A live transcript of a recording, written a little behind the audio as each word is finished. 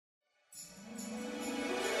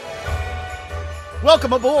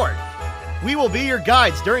Welcome aboard! We will be your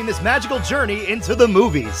guides during this magical journey into the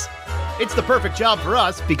movies. It's the perfect job for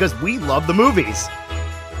us because we love the movies.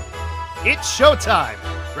 It's showtime!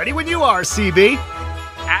 Ready when you are, CB.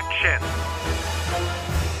 Action!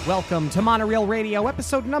 Welcome to Monorail Radio,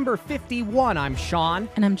 episode number 51. I'm Sean.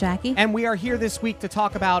 And I'm Jackie. And we are here this week to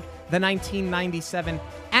talk about the 1997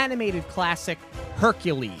 animated classic,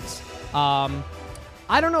 Hercules.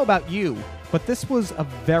 I don't know about you, but this was a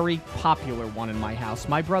very popular one in my house.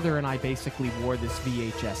 My brother and I basically wore this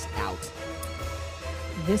VHS out.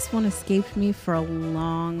 This one escaped me for a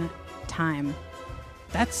long time.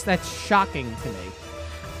 That's shocking to me.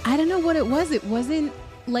 I don't know what it was. It wasn't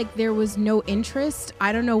like there was no interest.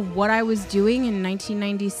 I don't know what I was doing in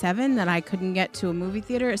 1997 that I couldn't get to a movie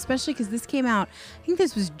theater, especially because this came out, I think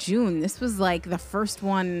this was June. This was like the first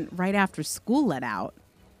one right after school let out.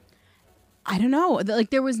 I don't know. Like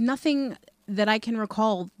there was nothing that I can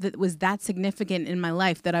recall that was that significant in my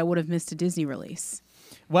life that I would have missed a Disney release.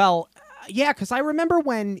 Well, yeah, because I remember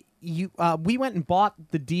when we went and bought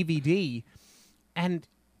the DVD, and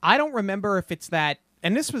I don't remember if it's that,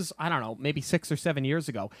 and this was, I don't know, maybe 6 or 7 years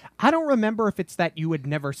ago. I don't remember if it's that you had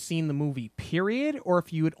never seen the movie, period, or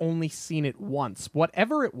if you had only seen it once.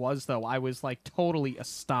 Whatever it was, though, I was like totally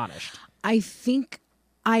astonished. I think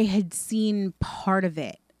I had seen part of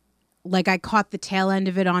it. Like I caught the tail end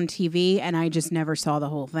of it on TV and I just never saw the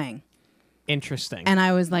whole thing. Interesting. And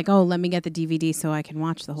I was like, oh, let me get the DVD so I can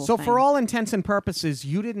watch the whole thing. So for all intents and purposes,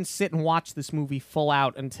 you didn't sit and watch this movie full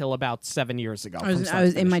out until about 7 years ago. I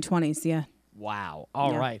was in my 20s, yeah. Wow.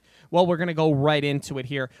 All right. Well, we're going to go right into it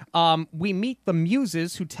here. We meet the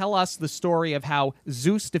Muses who tell us the story of how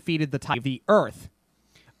Zeus defeated the Titan of the Earth.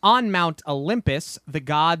 On Mount Olympus, the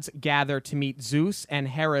gods gather to meet Zeus and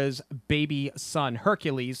Hera's baby son,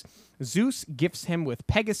 Hercules. Zeus gifts him with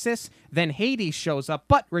Pegasus. Then Hades shows up,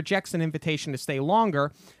 but rejects an invitation to stay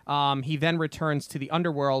longer. He then returns to the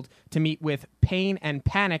underworld to meet with Pain and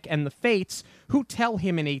Panic and the Fates, who tell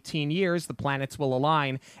him in 18 years the planets will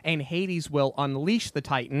align and Hades will unleash the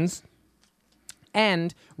Titans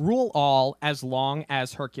and rule all as long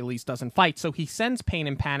as Hercules doesn't fight. So he sends Pain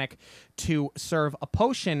and Panic to serve a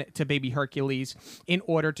potion to baby Hercules in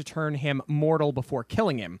order to turn him mortal before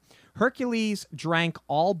killing him. Hercules drank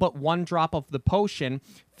all but one drop of the potion,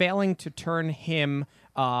 failing to turn him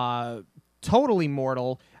totally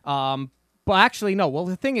mortal. But actually, no. Well,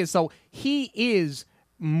 the thing is, so he is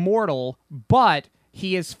mortal, but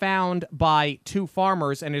he is found by two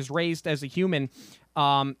farmers and is raised as a human,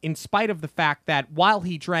 in spite of the fact that while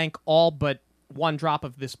he drank all but one drop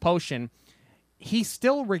of this potion, he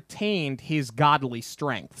still retained his godly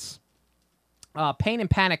strengths. Pain and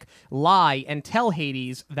Panic lie and tell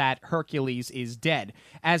Hades that Hercules is dead.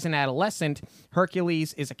 As an adolescent,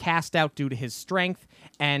 Hercules is a cast-out due to his strength,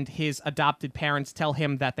 and his adopted parents tell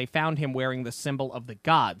him that they found him wearing the symbol of the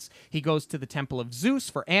gods. He goes to the Temple of Zeus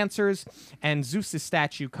for answers, and Zeus's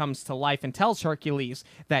statue comes to life and tells Hercules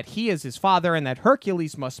that he is his father and that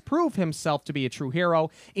Hercules must prove himself to be a true hero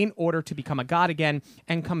in order to become a god again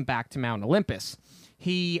and come back to Mount Olympus.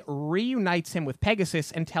 He reunites him with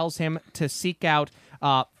Pegasus and tells him to seek out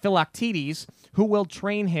Philoctetes, who will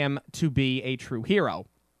train him to be a true hero.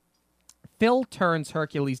 Phil turns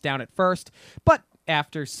Hercules down at first, but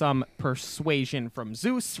after some persuasion from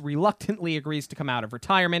Zeus, reluctantly agrees to come out of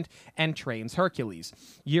retirement and trains Hercules.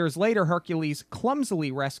 Years later, Hercules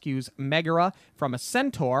clumsily rescues Megara from a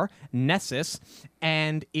centaur, Nessus,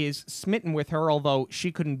 and is smitten with her, although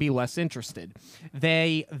she couldn't be less interested.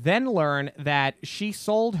 They then learn that she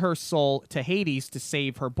sold her soul to Hades to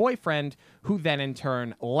save her boyfriend, who then in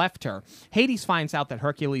turn left her. Hades finds out that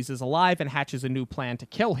Hercules is alive and hatches a new plan to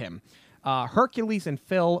kill him. Hercules and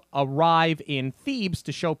Phil arrive in Thebes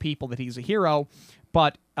to show people that he's a hero,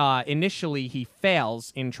 but initially he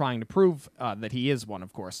fails in trying to prove that he is one,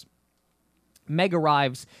 of course. Meg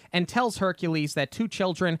arrives and tells Hercules that two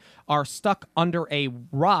children are stuck under a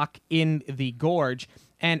rock in the gorge,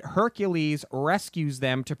 and Hercules rescues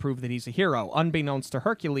them to prove that he's a hero. Unbeknownst to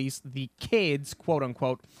Hercules, the kids,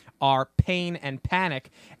 quote-unquote, are Pain and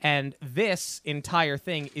Panic, and this entire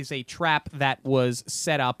thing is a trap that was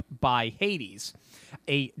set up by Hades.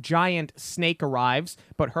 A giant snake arrives,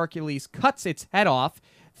 but Hercules cuts its head off,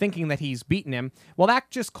 thinking that he's beaten him. Well, that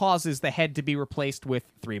just causes the head to be replaced with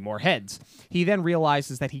 3 more heads. He then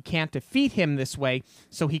realizes that he can't defeat him this way,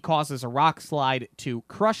 so he causes a rock slide to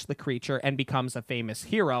crush the creature and becomes a famous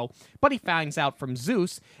hero, but he finds out from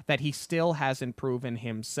Zeus that he still hasn't proven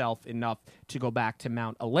himself enough to go back to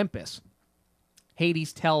Mount Olympus.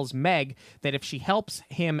 Hades tells Meg that if she helps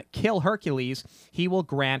him kill Hercules, he will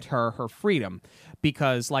grant her her freedom.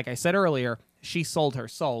 Because, like I said earlier, she sold her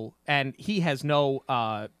soul, and he has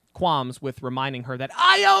no qualms with reminding her that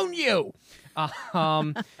I own you.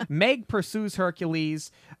 Meg pursues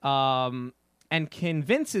Hercules and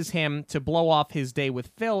convinces him to blow off his day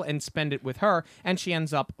with Phil and spend it with her, and she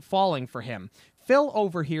ends up falling for him. Phil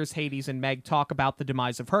overhears Hades and Meg talk about the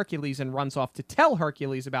demise of Hercules and runs off to tell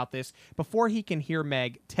Hercules about this before he can hear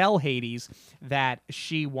Meg tell Hades that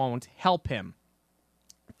she won't help him.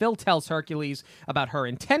 Phil tells Hercules about her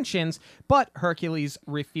intentions, but Hercules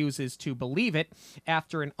refuses to believe it.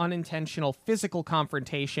 After an unintentional physical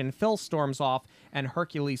confrontation, Phil storms off, and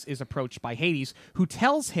Hercules is approached by Hades, who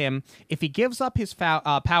tells him if he gives up his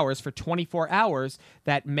powers for 24 hours,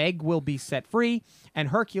 that Meg will be set free, and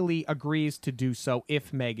Hercules agrees to do so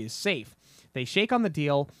if Meg is safe. They shake on the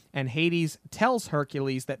deal, and Hades tells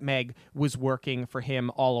Hercules that Meg was working for him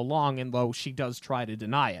all along, and though she does try to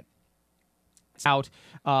deny it. Out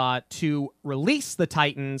to release the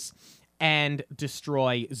Titans and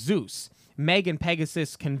destroy Zeus. Meg and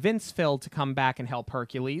Pegasus convince Phil to come back and help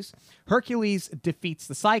Hercules. Hercules defeats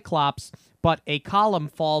the Cyclops, but a column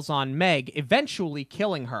falls on Meg, eventually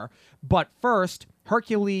killing her. But first,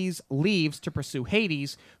 Hercules leaves to pursue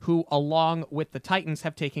Hades, who, along with the Titans,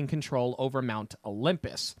 have taken control over Mount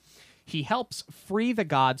Olympus. He helps free the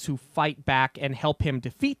gods who fight back and help him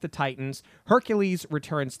defeat the Titans. Hercules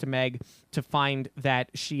returns to Meg to find that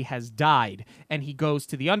she has died, and he goes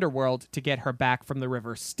to the underworld to get her back from the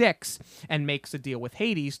river Styx and makes a deal with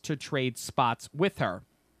Hades to trade spots with her.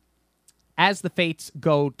 As the fates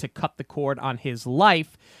go to cut the cord on his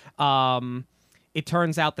life, it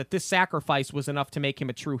turns out that this sacrifice was enough to make him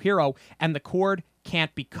a true hero, and the cord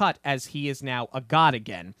can't be cut as he is now a god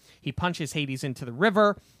again. He punches Hades into the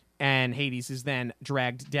river, and Hades is then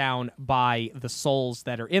dragged down by the souls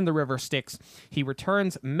that are in the river Styx. He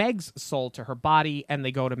returns Meg's soul to her body, and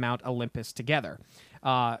they go to Mount Olympus together.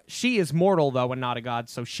 She is mortal, though, and not a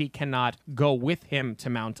god, so she cannot go with him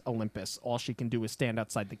to Mount Olympus. All she can do is stand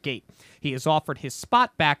outside the gate. He is offered his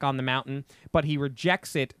spot back on the mountain, but he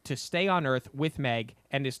rejects it to stay on Earth with Meg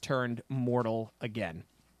and is turned mortal again.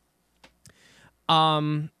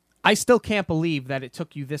 I still can't believe that it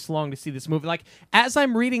took you this long to see this movie. Like, as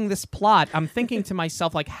I'm reading this plot, I'm thinking to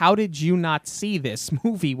myself, like, how did you not see this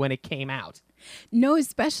movie when it came out? No,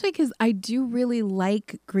 especially because I do really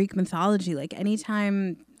like Greek mythology. Like,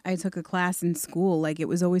 anytime I took a class in school, like, it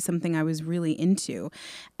was always something I was really into.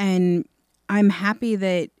 And I'm happy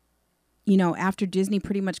that, you know, after Disney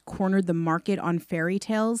pretty much cornered the market on fairy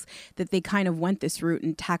tales, that they kind of went this route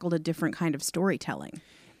and tackled a different kind of storytelling.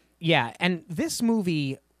 Yeah, and this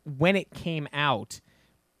movie, when it came out,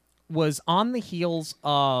 was on the heels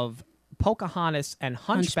of Pocahontas and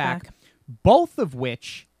Hunchback, both of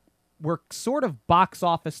which were sort of box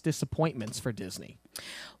office disappointments for Disney.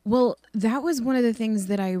 Well, that was one of the things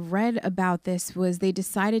that I read about this, was they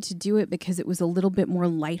decided to do it because it was a little bit more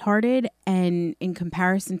lighthearted, and in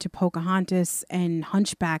comparison to Pocahontas and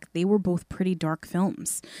Hunchback, they were both pretty dark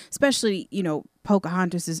films. Especially, you know,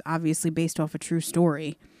 Pocahontas is obviously based off a true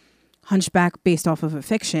story. Hunchback based off of a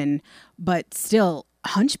fiction, but still,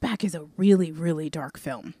 Hunchback is a really, really dark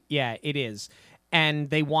film. Yeah, it is. And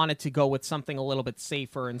they wanted to go with something a little bit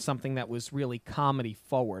safer and something that was really comedy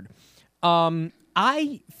forward.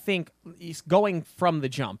 I think, going from the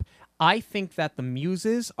jump, I think that the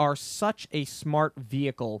Muses are such a smart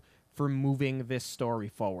vehicle for moving this story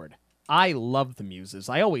forward. I love the Muses.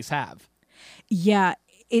 I always have. Yeah,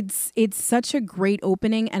 it's such a great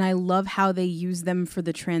opening, and I love how they use them for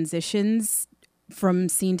the transitions from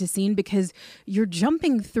scene to scene, because you're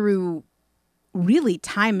jumping through really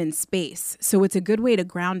time and space. So it's a good way to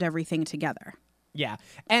ground everything together. Yeah,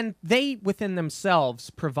 and they, within themselves,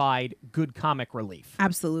 provide good comic relief.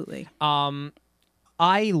 Absolutely.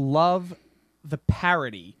 I love the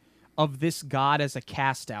parody of this god as a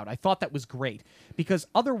cast-out. I thought that was great, because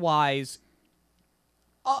otherwise,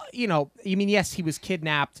 you know, I mean, yes, he was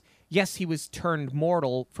kidnapped. Yes, he was turned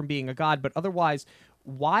mortal from being a god, but otherwise,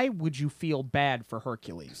 why would you feel bad for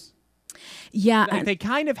Hercules? Yeah. They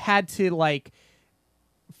kind of had to, like,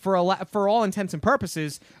 for all intents and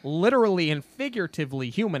purposes, literally and figuratively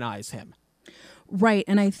humanize him. Right,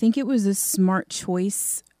 and I think it was a smart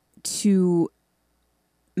choice to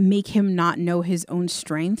make him not know his own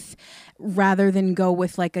strength, rather than go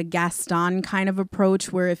with like a Gaston kind of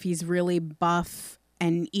approach where if he's really buff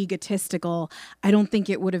and egotistical, I don't think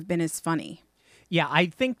it would have been as funny. Yeah, I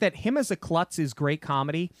think that him as a klutz is great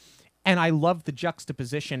comedy, and I love the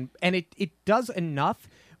juxtaposition, and it does enough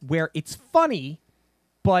where it's funny,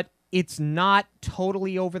 but it's not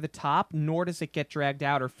totally over the top, nor does it get dragged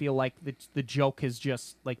out or feel like the joke has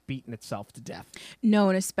just like beaten itself to death. No,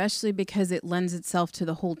 and especially because it lends itself to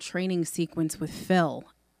the whole training sequence with Phil.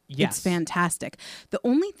 Yes. It's fantastic. The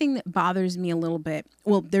only thing that bothers me a little bit,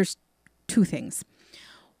 well, there's two things.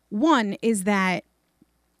 One is that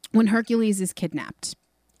when Hercules is kidnapped,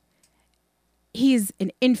 he's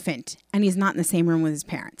an infant and he's not in the same room with his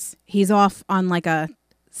parents. He's off on like a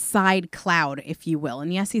side cloud, if you will.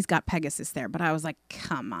 And yes, he's got Pegasus there, but I was like,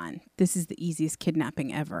 come on, this is the easiest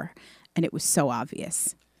kidnapping ever. And it was so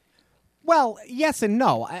obvious. Well, yes and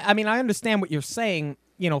no. I mean, I understand what you're saying.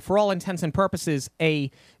 You know, for all intents and purposes,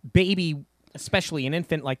 a baby, especially an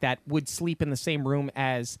infant like that, would sleep in the same room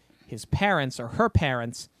as his parents or her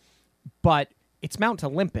parents, but it's Mount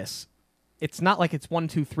Olympus. It's not like it's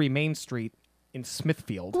 123 Main Street in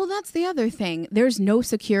Smithfield. Well, that's the other thing. There's no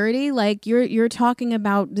security. Like you're talking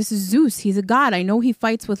about, this is Zeus. He's a god. I know he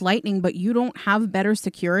fights with lightning, but you don't have better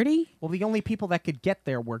security? Well, the only people that could get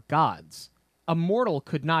there were gods. A mortal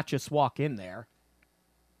could not just walk in there.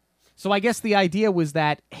 So I guess the idea was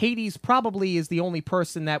that Hades probably is the only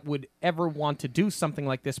person that would ever want to do something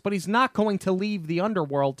like this, but he's not going to leave the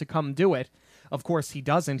underworld to come do it. Of course, he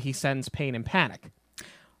doesn't. He sends Pain and Panic.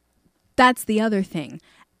 That's the other thing.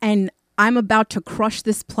 And I'm about to crush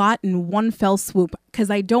this plot in one fell swoop because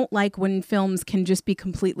I don't like when films can just be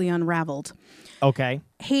completely unraveled. Okay.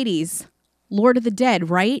 Hades, Lord of the Dead,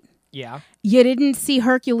 right? Yeah. You didn't see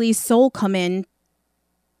Hercules' soul come in.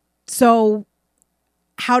 So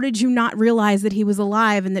how did you not realize that he was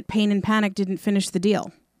alive and that Pain and Panic didn't finish the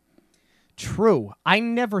deal? True. I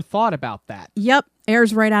never thought about that. Yep.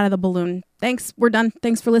 Air's right out of the balloon. Thanks. We're done.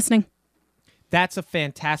 Thanks for listening. That's a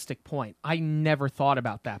fantastic point. I never thought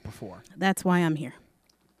about that before. That's why I'm here.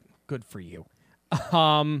 Good for you.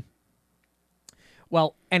 Well,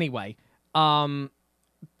 anyway,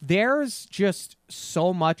 there's just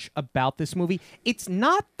so much about this movie. It's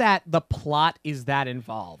not that the plot is that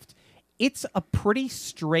involved. It's a pretty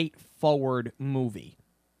straightforward movie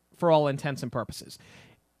for all intents and purposes.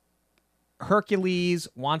 Hercules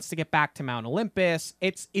wants to get back to Mount Olympus.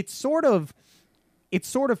 It's sort of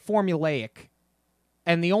formulaic.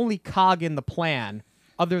 And the only cog in the plan,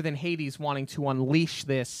 other than Hades wanting to unleash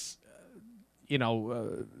this,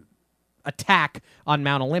 attack on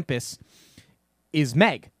Mount Olympus, is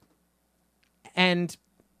Meg. And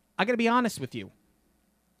I got to be honest with you.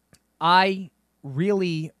 I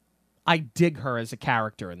dig her as a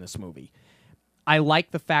character in this movie. I like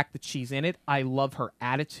the fact that she's in it. I love her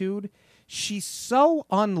attitude. She's so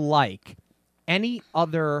unlike any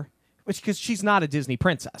other, because she's not a Disney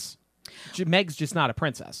princess. Meg's just not a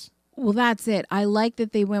princess. Well, that's it. I like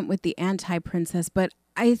that they went with the anti-princess, but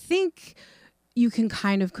I think you can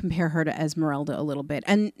kind of compare her to Esmeralda a little bit.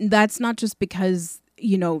 And that's not just because,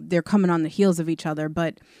 they're coming on the heels of each other,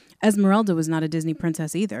 but Esmeralda was not a Disney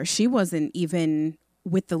princess either. She wasn't even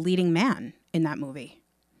with the leading man in that movie.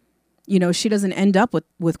 She doesn't end up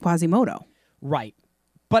with Quasimodo. Right.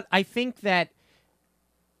 But I think that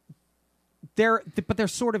they're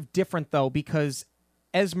sort of different, though, because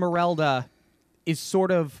Esmeralda is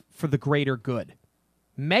sort of for the greater good.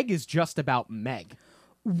 Meg is just about Meg.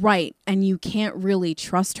 Right, and you can't really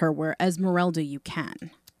trust her, where Esmeralda you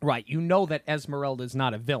can. Right, you know that Esmeralda is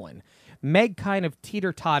not a villain. Meg kind of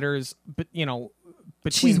teeter-totters, but,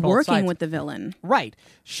 between She's both working sides. with the villain. Right.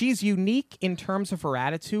 She's unique in terms of her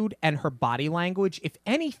attitude and her body language. If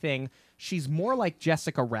anything, she's more like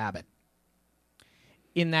Jessica Rabbit,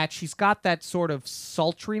 in that she's got that sort of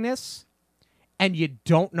sultriness, and you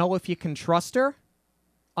don't know if you can trust her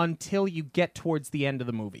until you get towards the end of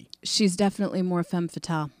the movie. She's definitely more femme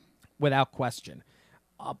fatale. Without question.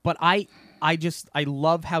 But I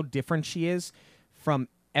love how different she is from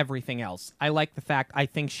everything else. I like the fact I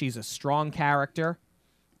think she's a strong character.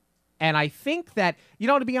 And I think that,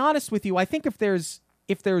 to be honest with you, I think if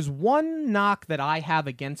there's one knock that I have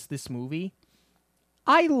against this movie,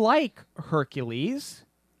 I like Hercules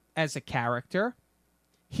as a character.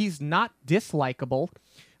 He's not dislikable,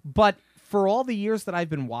 but for all the years that I've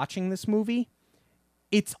been watching this movie,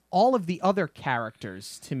 it's all of the other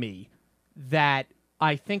characters to me that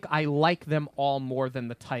I think I like them all more than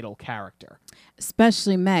the title character.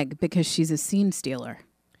 Especially Meg, because she's a scene stealer.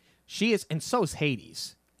 She is, and so is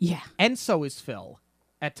Hades. Yeah. And so is Phil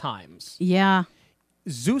at times. Yeah.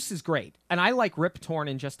 Zeus is great, and I like Rip Torn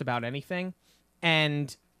in just about anything.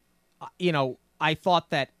 And, I thought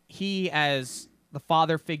that he as the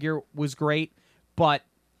father figure was great, but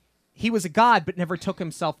he was a god but never took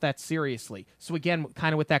himself that seriously. So again,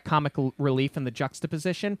 kind of with that comic relief and the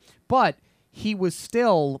juxtaposition, but he was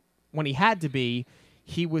still, when he had to be,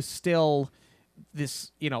 he was still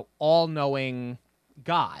this, all-knowing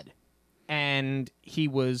God, and he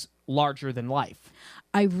was larger than life.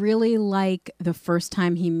 I really like the first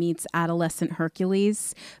time he meets adolescent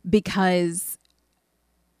Hercules, because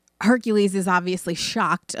Hercules is obviously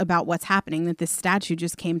shocked about what's happening, that this statue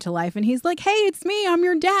just came to life. And he's like, hey, it's me. I'm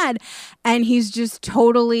your dad. And he's just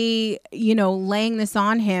totally, laying this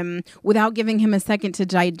on him without giving him a second to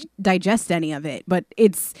digest any of it. But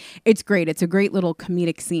it's great. It's a great little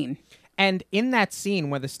comedic scene. And in that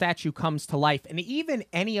scene where the statue comes to life, and even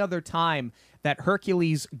any other time that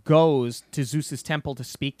Hercules goes to Zeus's temple to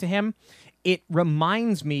speak to him, it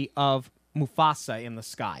reminds me of Mufasa in the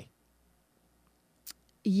sky.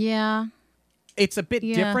 Yeah. It's a bit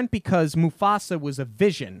different because Mufasa was a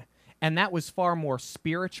vision, and that was far more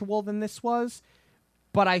spiritual than this was.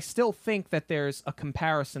 But I still think that there's a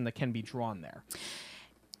comparison that can be drawn there.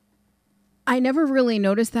 I never really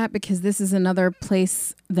noticed that, because this is another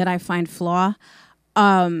place that I find flaw.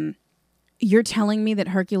 You're telling me that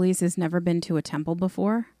Hercules has never been to a temple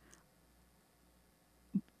before?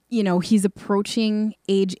 He's approaching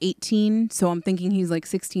age 18, so I'm thinking he's like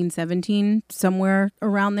 16, 17, somewhere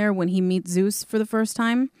around there when he meets Zeus for the first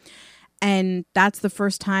time. And that's the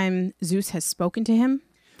first time Zeus has spoken to him.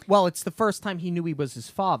 Well, it's the first time he knew he was his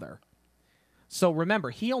father. So remember,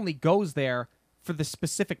 he only goes there for the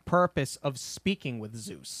specific purpose of speaking with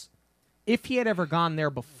Zeus. If he had ever gone there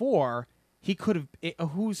before, he could have...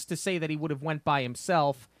 Who's to say that he would have went by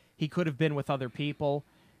himself? He could have been with other people.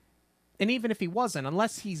 And even if he wasn't,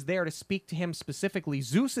 unless he's there to speak to him specifically,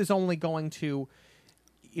 Zeus is only going to,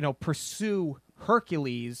 pursue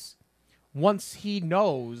Hercules once he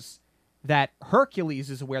knows that Hercules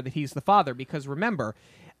is aware that he's the father. Because remember,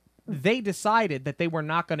 they decided that they were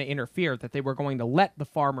not going to interfere, that they were going to let the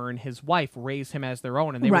farmer and his wife raise him as their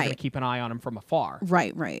own, and they were going to keep an eye on him from afar.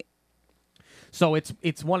 Right. So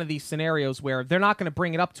it's one of these scenarios where they're not going to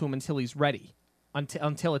bring it up to him until he's ready,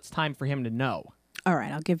 until it's time for him to know. All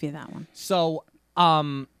right, I'll give you that one. So,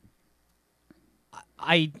 I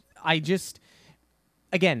just,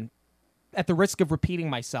 again, at the risk of repeating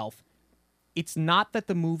myself, it's not that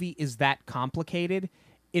the movie is that complicated.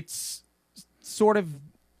 It's sort of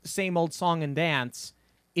same old song and dance.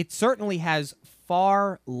 It certainly has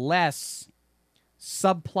far less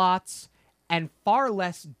subplots and far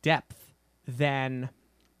less depth than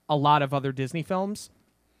a lot of other Disney films.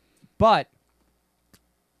 But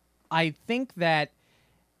I think that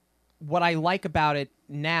what I like about it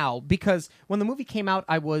now, because when the movie came out,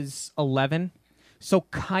 I was 11, so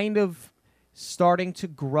kind of starting to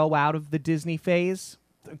grow out of the Disney phase,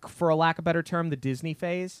 for a lack of a better term, the Disney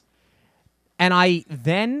phase. And I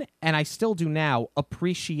then, and I still do now,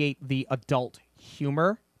 appreciate the adult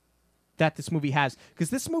humor that this movie has.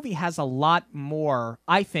 Because this movie has a lot more,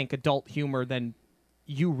 I think, adult humor than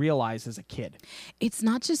you realize as a kid. It's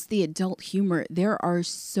not just the adult humor. There are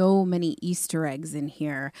so many Easter eggs in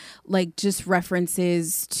here, like just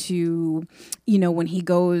references to, when he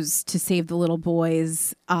goes to save the little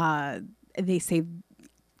boys, they say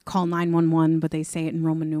call 911, but they say it in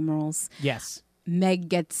Roman numerals. Yes. Meg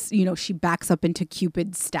gets, she backs up into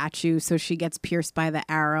Cupid's statue, so she gets pierced by the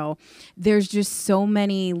arrow. There's just so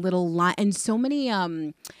many little lines and so many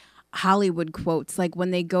Hollywood quotes, like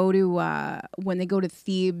when they go to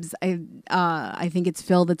Thebes, I think it's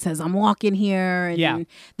Phil that says, "I'm walking here," and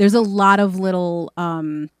there's a lot of little,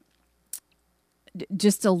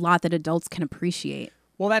 just a lot that adults can appreciate.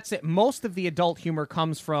 Well, that's it. Most of the adult humor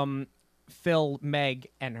comes from Phil, Meg,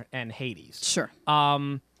 and Hades. Sure.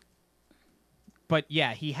 But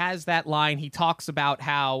yeah, he has that line. He talks about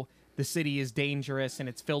how the city is dangerous and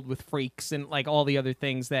it's filled with freaks and like all the other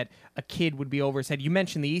things that a kid would be over his head. You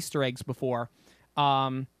mentioned the Easter eggs before.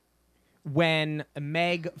 When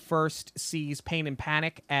Meg first sees Pain and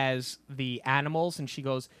Panic as the animals, and she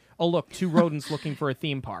goes, "Oh, look, two rodents looking for a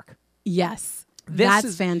theme park." Yes.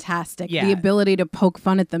 That's fantastic. Yeah. The ability to poke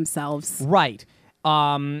fun at themselves. Right.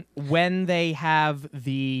 When they have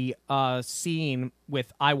the scene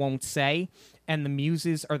with I Won't Say, and the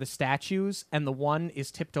muses are the statues, and the one is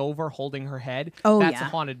tipped over holding her head. Oh, that's yeah. a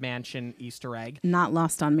Haunted Mansion Easter egg. Not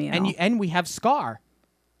lost on me at all. And we have Scar.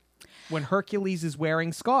 When Hercules is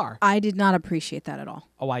wearing Scar. I did not appreciate that at all.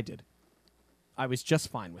 Oh, I did. I was just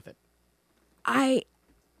fine with it. I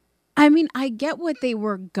mean, I get what they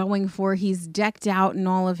were going for. He's decked out in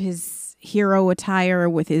all of his hero attire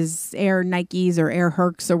with his Air Nikes or Air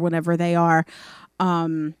Hercs or whatever they are,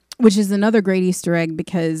 which is another great Easter egg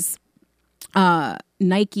because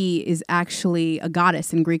Nike is actually a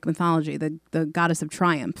goddess in Greek mythology, the goddess of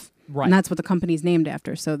triumph. Right. And that's what the company's named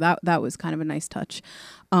after. So that was kind of a nice touch.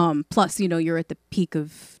 Plus, you're at the peak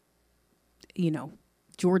of,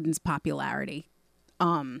 Jordan's popularity.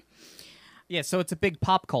 Yeah, so it's a big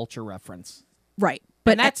pop culture reference. Right.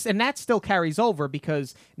 But that still carries over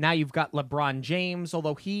because now you've got LeBron James,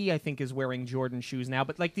 although he I think is wearing Jordan shoes now.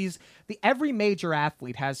 But like every major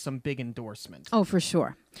athlete has some big endorsement. Oh, for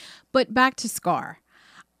sure. But back to Scar.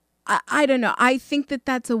 I don't know. I think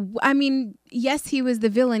that's I mean, yes, he was the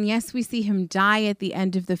villain. Yes, we see him die at the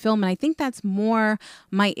end of the film. And I think that's more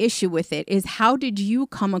my issue with it is how did you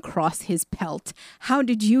come across his pelt? How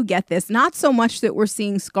did you get this? Not so much that we're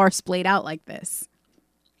seeing Scar splayed out like this.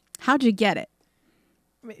 How'd you get it?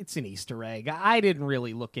 It's an Easter egg. I didn't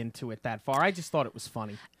really look into it that far. I just thought it was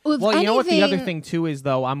funny. Well, you know what the other thing, too, is,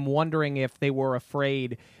 though? I'm wondering if they were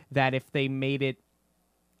afraid that if they made it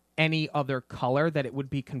any other color, that it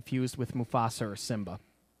would be confused with Mufasa or Simba.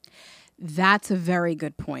 That's a very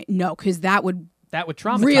good point. No, because that would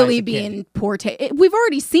traumatize really a be kid. in poor taste. We've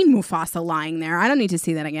already seen Mufasa lying there. I don't need to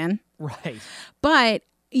see that again. Right. But,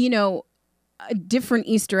 you know, a different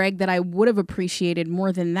Easter egg that I would have appreciated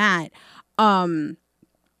more than that,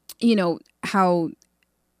 you know, how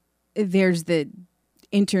there's the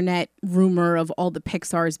internet rumor of all the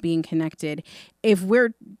Pixars being connected. If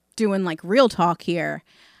we're doing like real talk here,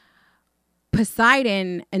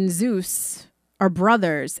 Poseidon and Zeus are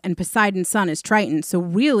brothers and Poseidon's son is Triton. So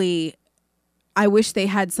really, I wish they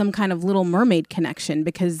had some kind of Little Mermaid connection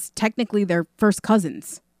because technically they're first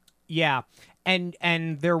cousins. Yeah. And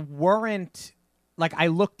there weren't... Like, I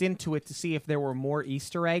looked into it to see if there were more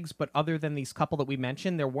Easter eggs, but other than these couple that we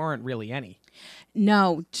mentioned, there weren't really any.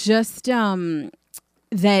 No, just that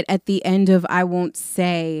at the end of I Won't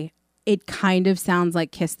Say, it kind of sounds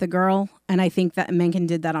like Kiss the Girl, and I think that Menken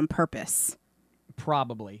did that on purpose.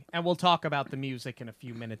 Probably. And we'll talk about the music in a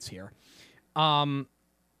few minutes here.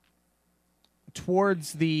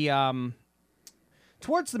 Towards the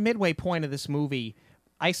midway point of this movie,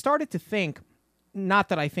 I started to think... Not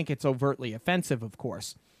that I think it's overtly offensive, of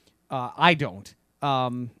course. I don't.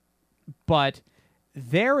 But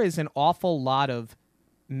there is an awful lot of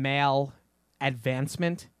male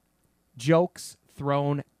advancement jokes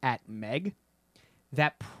thrown at Meg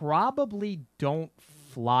that probably don't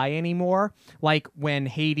fly anymore. Like when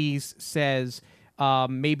Hades says,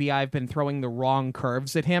 maybe I've been throwing the wrong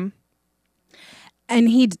curves at him. And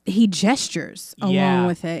he gestures along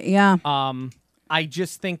with it. Yeah. I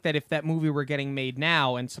just think that if that movie were getting made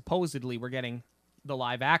now and supposedly we're getting the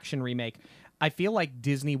live action remake, I feel like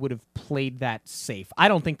Disney would have played that safe. I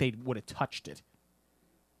don't think they would have touched it.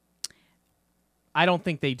 I don't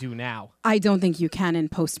think they do now. I don't think you can in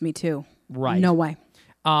Post Me Too. Right. No way.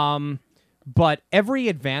 But every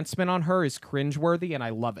advancement on her is cringeworthy, and I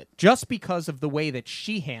love it. Just because of the way that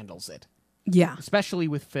she handles it. Yeah. Especially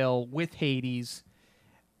with Phil, with Hades.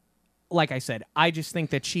 Like I said, I just think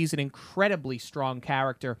that she's an incredibly strong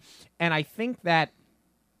character. And I think that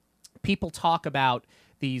people talk about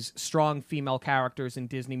these strong female characters in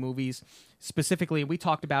Disney movies. Specifically, we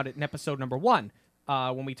talked about it in episode number 1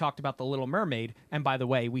 when we talked about The Little Mermaid. And by the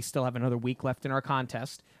way, we still have another week left in our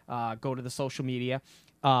contest. Go to the social media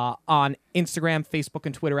on Instagram, Facebook,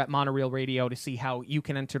 and Twitter at Monorail Radio to see how you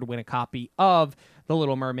can enter to win a copy of The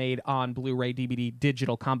Little Mermaid on Blu-ray DVD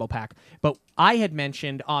digital combo pack. But I had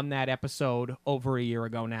mentioned on that episode over a year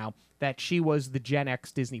ago now that she was the Gen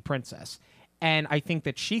X Disney princess. And I think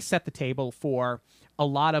that she set the table for a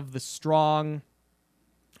lot of the strong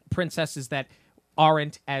princesses that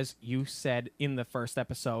aren't, as you said in the first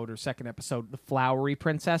episode or second episode, the flowery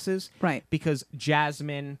princesses. Right. Because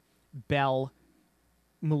Jasmine, Belle,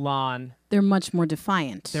 Mulan, they're much more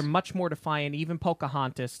defiant. They're much more defiant. Even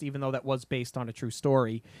Pocahontas, even though that was based on a true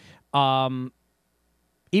story. Even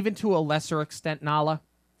to a lesser extent, Nala.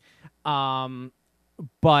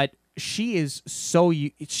 But she's so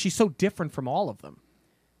different from all of them.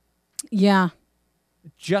 Yeah.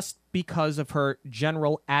 Just because of her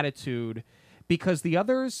general attitude. Because the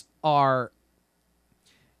others are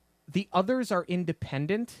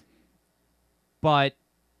independent, but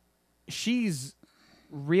she's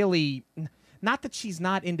really, not that she's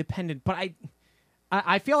not independent, but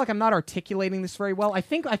I feel like I'm not articulating this very well. I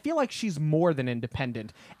feel like she's more than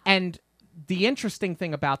independent. And the interesting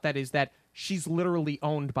thing about that is that she's literally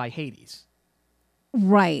owned by Hades.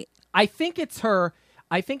 Right. I think it's her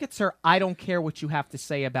I don't care what you have to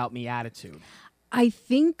say about me attitude. I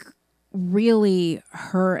think really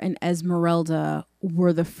her and Esmeralda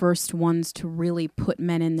were the first ones to really put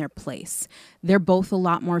men in their place. They're both a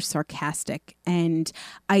lot more sarcastic. And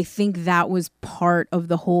I think that was part of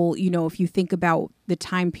the whole, if you think about the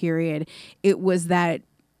time period, it was that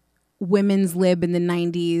women's lib in the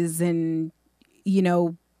 90s and,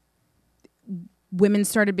 women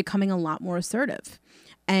started becoming a lot more assertive.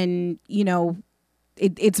 And,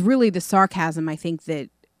 it's really the sarcasm, I think, that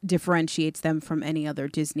differentiates them from any other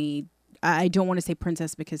Disney. I don't want to say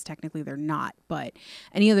princess because technically they're not, but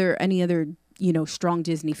any other strong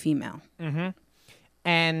Disney female. Mm-hmm.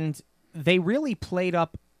 And they really played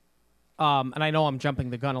up, and I know I'm jumping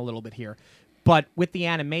the gun a little bit here, but with the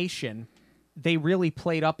animation, they really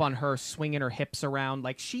played up on her swinging her hips around.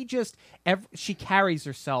 Like she carries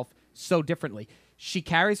herself so differently. She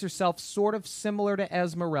carries herself sort of similar to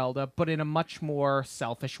Esmeralda, but in a much more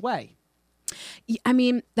selfish way. I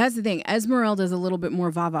mean, that's the thing. Esmeralda's a little bit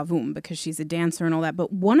more va-va-voom because she's a dancer and all that.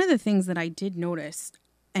 But one of the things that I did notice,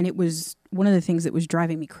 and it was one of the things that was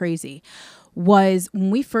driving me crazy, was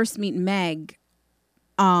when we first meet Meg,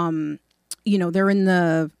 they're in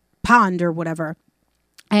the pond or whatever,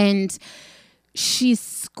 and she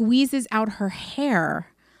squeezes out her hair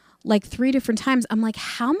like 3 different times. I'm like,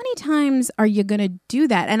 how many times are you going to do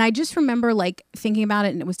that? And I just remember like thinking about it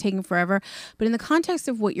and it was taking forever. But in the context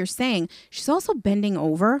of what you're saying, she's also bending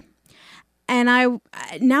over. And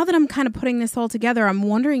now that I'm kind of putting this all together, I'm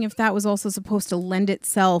wondering if that was also supposed to lend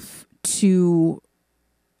itself to,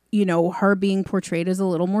 her being portrayed as a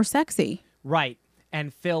little more sexy. Right.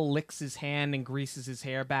 And Phil licks his hand and greases his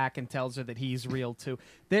hair back and tells her that he's real too.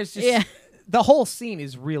 There's just the whole scene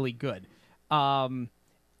is really good.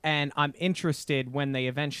 And I'm interested when they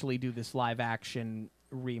eventually do this live action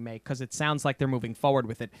remake because it sounds like they're moving forward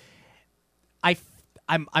with it.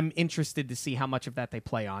 I'm interested to see how much of that they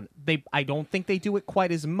play on. I don't think they do it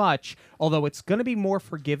quite as much, although it's going to be more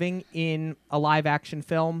forgiving in a live action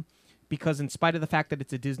film because in spite of the fact that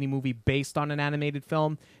it's a Disney movie based on an animated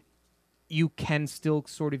film, you can still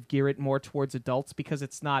sort of gear it more towards adults because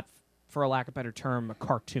it's not, for a lack of a better term, a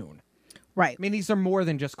cartoon. Right. I mean, these are more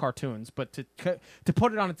than just cartoons, but to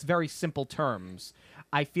put it on its very simple terms,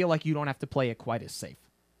 I feel like you don't have to play it quite as safe.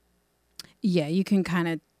 Yeah, you can kind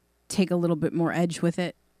of take a little bit more edge with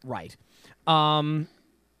it. Right.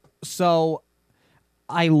 So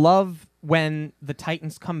I love when the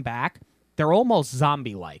Titans come back. They're almost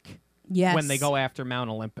zombie-like. Yes. When they go after Mount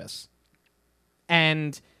Olympus.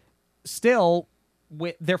 And still,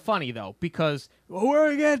 they're funny, though, because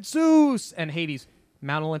we're against Zeus! And Hades,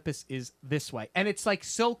 Mount Olympus is this way. And it's like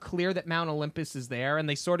so clear that Mount Olympus is there, and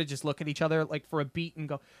they sort of just look at each other like for a beat and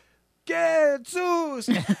go, "Get Zeus!"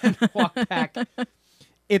 and walk back.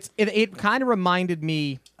 It kind of reminded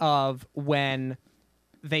me of when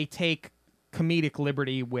they take comedic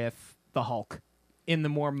liberty with the Hulk in the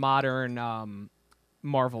more modern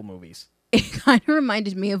Marvel movies. It kind of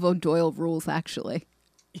reminded me of O'Doyle Rules, actually.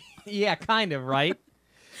 Yeah, kind of, right?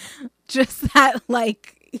 Just that,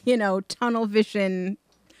 tunnel vision,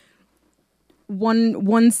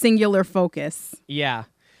 one singular focus. Yeah.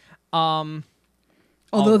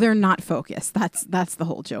 Although they're not focused. That's the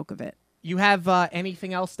whole joke of it. You have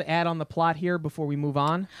anything else to add on the plot here before we move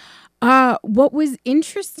on? What was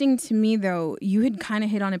interesting to me, though, you had kind of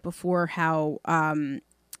hit on it before, how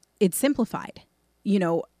it's simplified.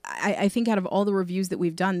 I think out of all the reviews that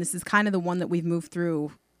we've done, this is kind of the one that we've moved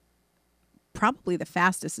through probably the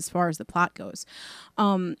fastest as far as the plot goes.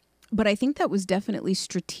 But I think that was definitely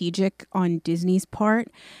strategic on Disney's part,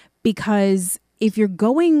 because if you're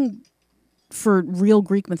going for real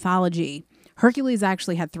Greek mythology, Hercules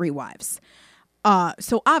actually had 3 wives.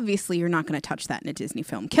 So obviously you're not going to touch that in a Disney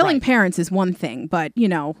film. Killing parents is one thing, but,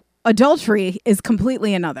 adultery is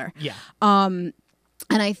completely another. Yeah.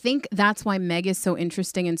 And I think that's why Meg is so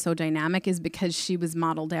interesting and so dynamic, is because she was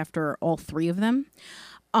modeled after all 3 of them.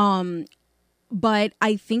 But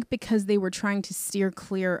I think because they were trying to steer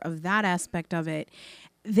clear of that aspect of it,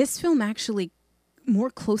 this film actually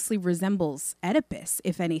more closely resembles Oedipus,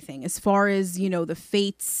 if anything, as far as, the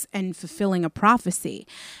fates and fulfilling a prophecy.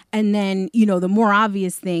 And then, the more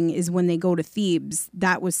obvious thing is when they go to Thebes,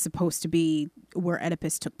 that was supposed to be where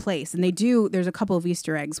Oedipus took place. And there's a couple of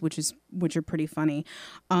Easter eggs, which are pretty funny.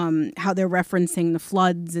 How they're referencing the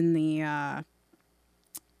floods and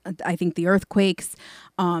I think the earthquakes.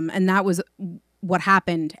 And that was what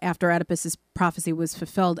happened after Oedipus's prophecy was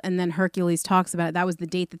fulfilled. And then Hercules talks about it. That was the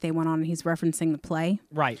date that they went on, and he's referencing the play.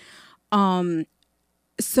 Right.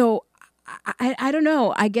 So I don't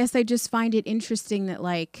know. I guess I just find it interesting that,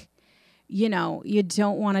 you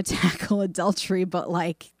don't want to tackle adultery,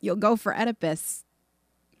 but you'll go for Oedipus.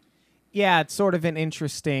 Yeah, it's sort of an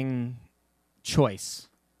interesting choice.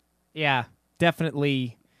 Yeah,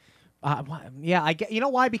 definitely. Yeah, you know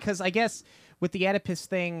why? Because I guess with the Oedipus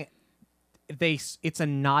thing, it's a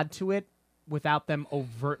nod to it without them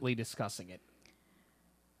overtly discussing it.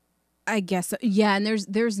 I guess, yeah, and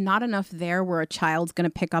there's not enough there where a child's going to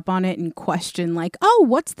pick up on it and question, oh,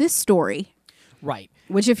 what's this story? Right.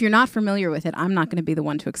 Which, if you're not familiar with it, I'm not going to be the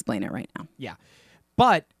one to explain it right now. Yeah.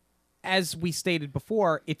 But as we stated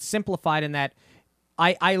before, it's simplified in that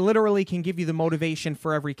I literally can give you the motivation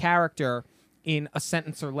for every character in a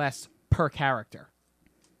sentence or less per character.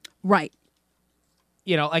 Right.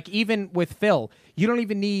 You know, like even with Phil, you don't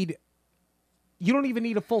even need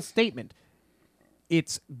a full statement.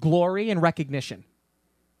 It's glory and recognition.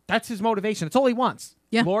 That's his motivation. It's all he wants.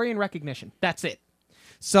 Yeah. Glory and recognition. That's it.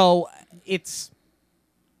 So it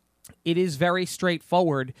is very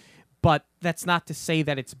straightforward, but that's not to say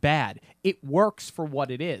that it's bad. It works for what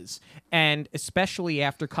it is. And especially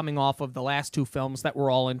after coming off of the last two films that were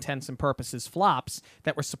all intents and purposes flops,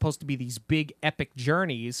 that were supposed to be these big epic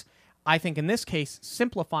journeys, I think in this case,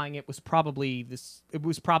 simplifying it was probably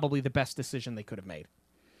the best decision they could have made.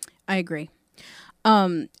 I agree.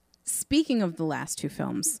 Speaking of the last two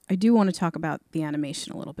films, I do want to talk about the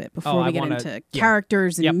animation a little bit before we get into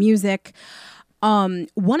characters and music.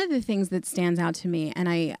 One of the things that stands out to me, and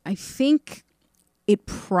I think it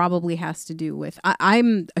probably has to do with,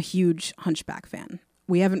 I'm a huge Hunchback fan.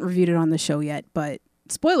 We haven't reviewed it on the show yet, but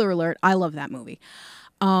spoiler alert, I love that movie.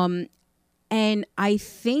 And I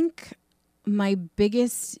think my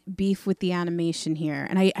biggest beef with the animation here,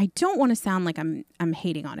 and I don't want to sound like I'm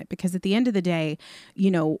hating on it, because at the end of the day,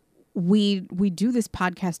 you know, we do this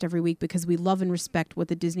podcast every week because we love and respect what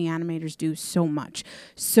the Disney animators do so much.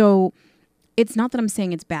 So it's not that I'm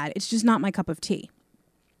saying it's bad. It's just not my cup of tea.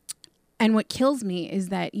 And what kills me is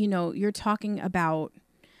that, you know, you're talking about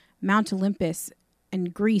Mount Olympus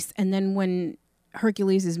and Greece, and then when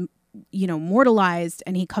Hercules is, you know, mortalized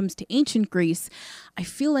and he comes to ancient Greece, I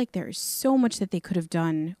feel like there is so much that they could have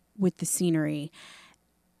done with the scenery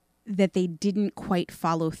that they didn't quite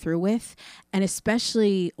follow through with. And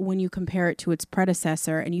especially when you compare it to its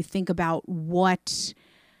predecessor and you think about what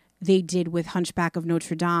they did with Hunchback of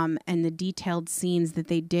Notre Dame and the detailed scenes that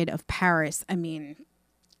they did of Paris. I mean,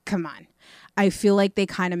 come on. I feel like they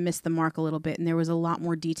kind of missed the mark a little bit, and there was a lot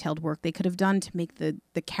more detailed work they could have done to make the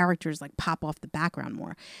characters like pop off the background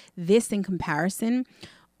more. This, in comparison,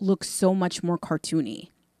 looks so much more cartoony,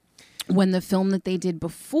 when the film that they did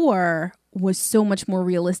before was so much more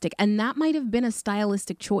realistic. And that might have been a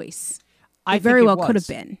stylistic choice. It very well could have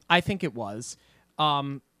been. I think it was,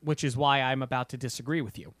 which is why I'm about to disagree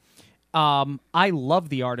with you. I love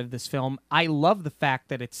the art of this film. I love the fact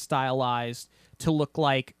that it's stylized to look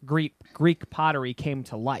like Greek pottery came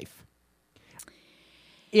to life.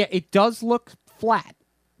 Yeah, it does look flat.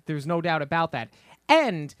 There's no doubt about that.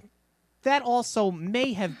 And that also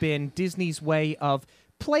may have been Disney's way of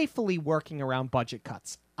playfully working around budget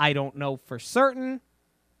cuts. I don't know for certain,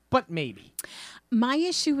 but maybe. My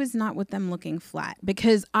issue is not with them looking flat,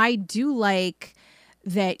 because I do like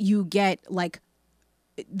that you get, like,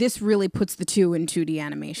 this really puts the two in 2D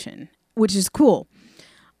animation, which is cool.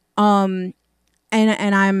 And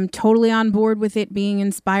I'm totally on board with it being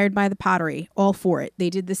inspired by the pottery. All for it. They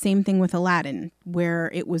did the same thing with Aladdin, where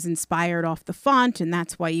it was inspired off the font, and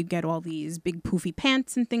that's why you get all these big poofy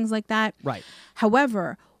pants and things like that. Right.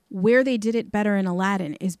 However, where they did it better in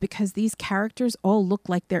Aladdin is because these characters all look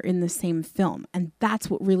like they're in the same film. And that's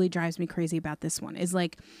what really drives me crazy about this one. Is,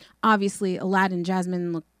 like, obviously Aladdin,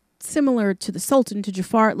 Jasmine look similar to the Sultan, to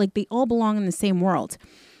Jafar. Like, they all belong in the same world.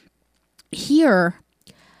 Here,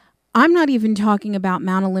 I'm not even talking about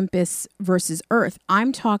Mount Olympus versus Earth.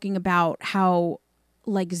 I'm talking about how,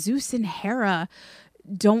 like, Zeus and Hera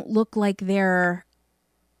don't look like they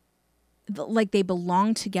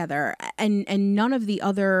belong together, and none of the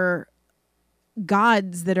other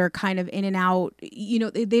gods that are kind of in and out, you know,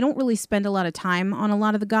 they don't really spend a lot of time on a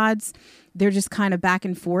lot of the gods. They're just kind of back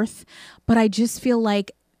and forth. But I just feel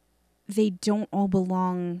like they don't all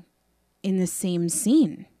belong in the same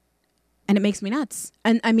scene. And it makes me nuts.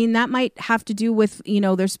 And I mean, that might have to do with, you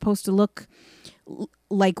know, they're supposed to look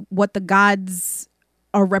like what the gods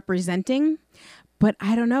are representing. But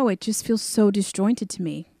I don't know. It just feels so disjointed to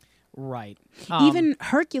me. Right. Even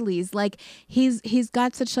Hercules, like, he's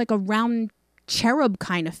got such like a round cherub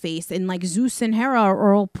kind of face. And like Zeus and Hera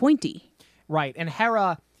are all pointy. Right. And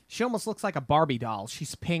Hera, she almost looks like a Barbie doll.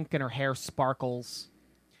 She's pink and her hair sparkles.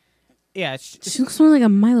 Yeah, she looks more like a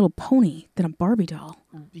My Little Pony than a Barbie doll.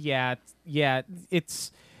 Yeah.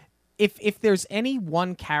 It's if there's any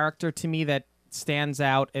one character to me that stands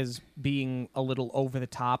out as being a little over the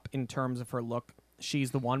top in terms of her look,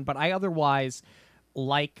 she's the one. But I otherwise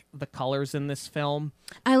like the colors in this film.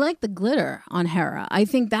 I like the glitter on Hera. I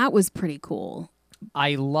think that was pretty cool.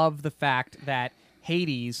 I love the fact that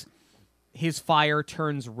Hades, his fire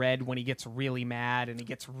turns red when he gets really mad, and he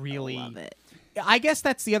gets really. I love it. I guess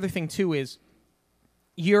that's the other thing too, is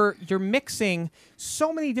you're mixing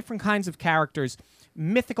so many different kinds of characters,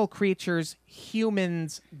 mythical creatures,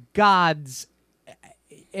 humans, gods,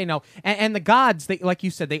 and the gods, they, like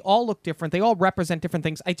you said, they all look different. They all represent different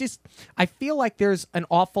things. I feel like there's an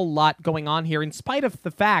awful lot going on here, in spite of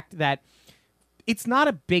the fact that it's not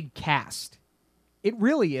a big cast. It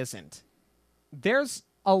really isn't. There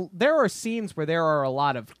are scenes where there are a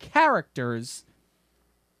lot of characters,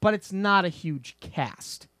 but it's not a huge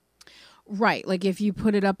cast. Right. Like if you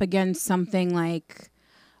put it up against something like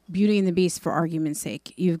Beauty and the Beast, for argument's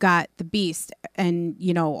sake, you've got the Beast and,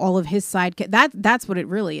 all of his sidekick. That's what it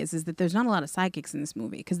really is that there's not a lot of sidekicks in this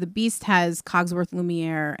movie, because the Beast has Cogsworth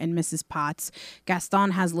Lumiere and Mrs. Potts.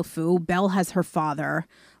 Gaston has LeFou. Belle has her father.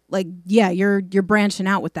 Like, yeah, you're branching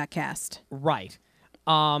out with that cast. Right.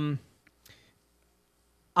 I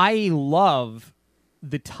love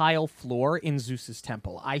the tile floor in Zeus's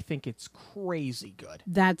temple. I think it's crazy good.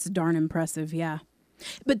 That's darn impressive, yeah.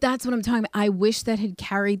 But that's what I'm talking about. I wish that had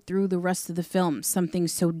carried through the rest of the film, something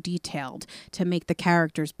so detailed to make the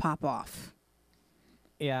characters pop off.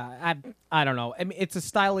 Yeah, I don't know. I mean, it's a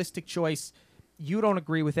stylistic choice. You don't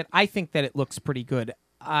agree with it. I think that it looks pretty good.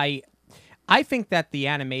 I think that the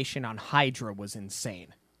animation on Hydra was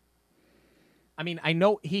insane. I mean, I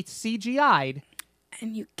know he's CGI'd.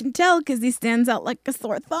 And you can tell because he stands out like a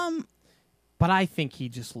sore thumb. But I think he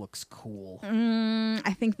just looks cool.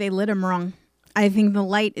 I think they lit him wrong. I think the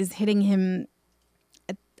light is hitting him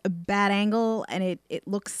at a bad angle, and it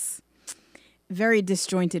looks very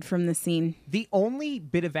disjointed from the scene. The only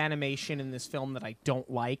bit of animation in this film that I don't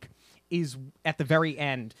like is at the very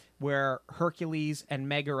end, where Hercules and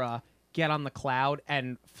Megara get on the cloud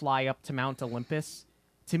and fly up to Mount Olympus.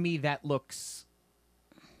 To me, it looks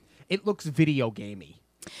video gamey.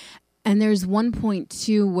 And there's one point,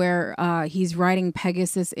 too, where he's riding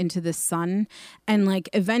Pegasus into the sun. And, like,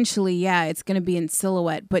 eventually, yeah, it's going to be in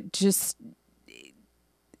silhouette. But just,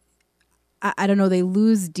 I don't know, they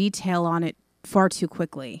lose detail on it far too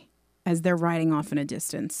quickly as they're riding off in a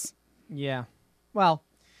distance. Yeah. Well,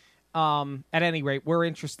 at any rate, we're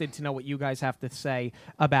interested to know what you guys have to say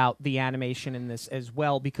about the animation in this as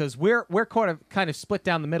well, because we're kind of split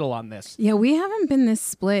down the middle on this. Yeah, we haven't been this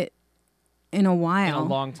split in a while. In a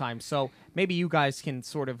long time. So maybe you guys can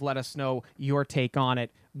sort of let us know your take on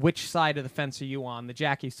it. Which side of the fence are you on? The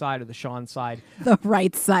Jackie side or the Sean side? The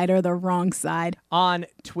right side or the wrong side? On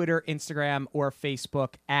Twitter, Instagram, or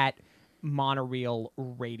Facebook at Monorail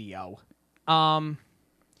Radio. I'm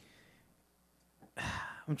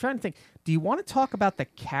trying to think. Do you want to talk about the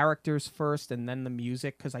characters first and then the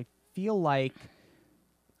music? Because I feel like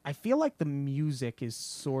the music is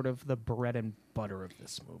sort of the bread and butter of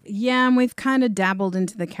this movie. Yeah, and we've kind of dabbled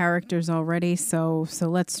into the characters already, so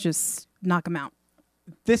let's just knock them out.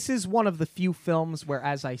 This is one of the few films where,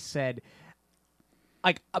 as I said,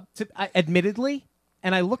 admittedly,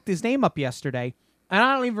 and I looked his name up yesterday, and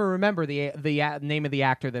I don't even remember the name of the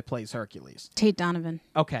actor that plays Hercules. Tate Donovan.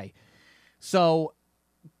 Okay, so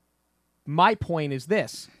my point is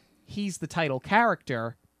this: he's the title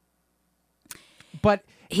character, but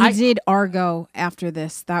he did Argo after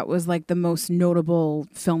this. That was like the most notable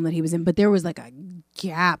film that he was in, but there was like a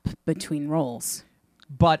gap between roles.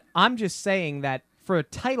 But I'm just saying that for a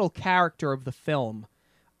title character of the film,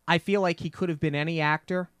 I feel like he could have been any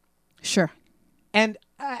actor. Sure. And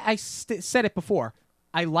I said it before.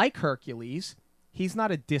 I like Hercules. He's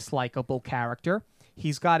not a dislikable character.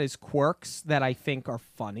 He's got his quirks that I think are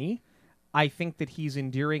funny. I think that he's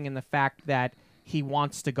endearing in the fact that he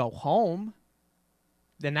wants to go home.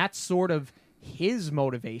 Then that's sort of his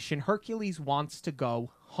motivation. Hercules wants to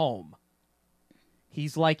go home.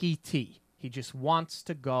 He's like E.T. He just wants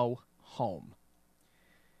to go home.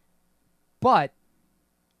 But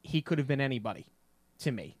he could have been anybody,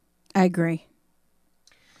 to me. I agree.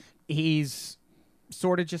 He's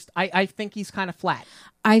sort of just... I think he's kind of flat.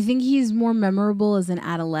 I think he's more memorable as an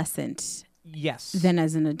adolescent. Yes. Than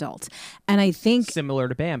as an adult. And I think... Similar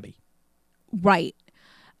to Bambi. Right.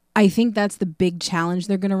 I think that's the big challenge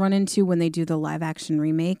they're going to run into when they do the live action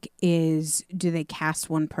remake is, do they cast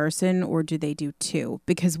one person or do they do two?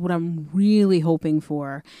 Because what I'm really hoping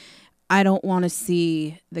for, I don't want to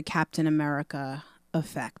see the Captain America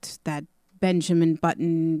effect, that Benjamin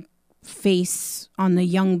Button face on the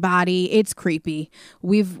young body. It's creepy.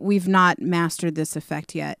 We've not mastered this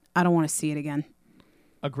effect yet. I don't want to see it again.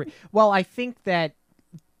 Agree. Well, I think that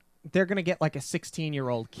they're going to get like a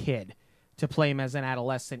 16-year-old kid to play him as an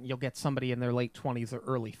adolescent. You'll get somebody in their late 20s or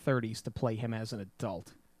early 30s to play him as an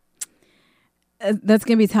adult. That's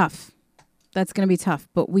going to be tough. That's going to be tough.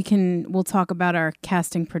 But we'll talk about our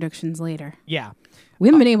casting predictions later. Yeah. We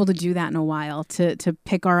haven't been able to do that in a while, to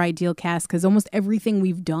pick our ideal cast, because almost everything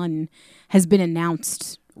we've done has been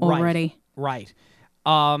announced already. Right.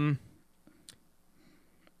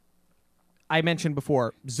 I mentioned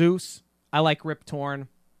before, Zeus, I like Rip Torn.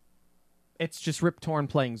 It's just Rip Torn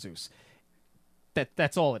playing Zeus.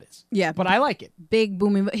 That's all it is. Yeah. But I like it. Big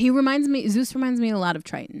booming. Zeus reminds me a lot of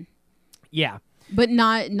Triton. Yeah. But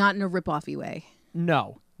not in a rip-offy way.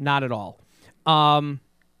 No, not at all.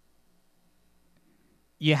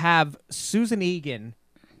 You have Susan Egan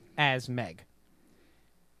as Meg.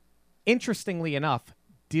 Interestingly enough,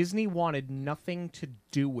 Disney wanted nothing to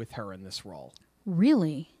do with her in this role.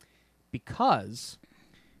 Really? Because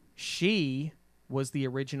she was the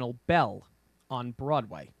original Belle on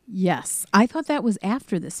Broadway. Yes. I thought that was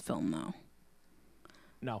after this film, though.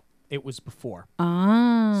 No, it was before.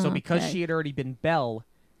 Ah. So because okay. she had already been Belle,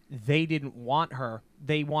 they didn't want her.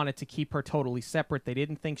 They wanted to keep her totally separate. They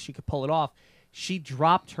didn't think she could pull it off. She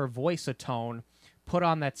dropped her voice a tone, put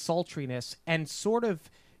on that sultriness, and sort of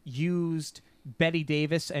used Betty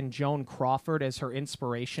Davis and Joan Crawford as her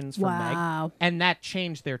inspirations for Meg. And that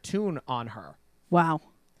changed their tune on her. Wow.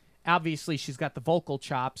 Obviously, she's got the vocal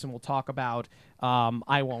chops, and we'll talk about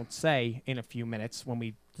I Won't Say in a few minutes when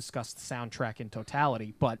we discuss the soundtrack in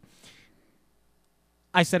totality. But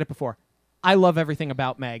I said it before. I love everything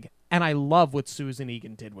about Meg, and I love what Susan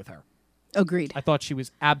Egan did with her. Agreed. I thought she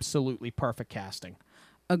was absolutely perfect casting.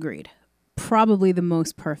 Agreed. Probably the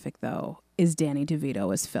most perfect, though, is Danny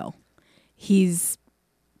DeVito as Phil. He's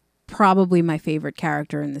probably my favorite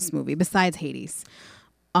character in this movie, besides Hades.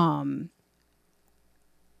 I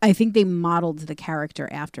think they modeled the character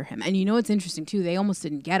after him. And you know what's interesting, too? They almost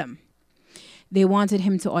didn't get him. They wanted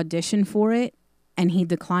him to audition for it, and he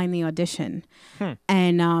declined the audition.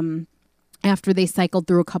 And after they cycled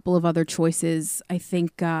through a couple of other choices, I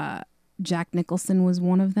think Jack Nicholson was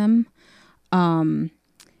one of them.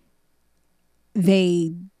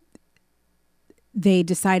 They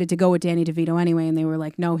decided to go with Danny DeVito anyway, and they were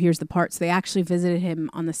like, no, here's the part. So they actually visited him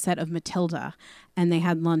on the set of Matilda, and they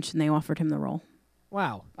had lunch, and they offered him the role.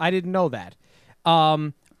 Wow, I didn't know that.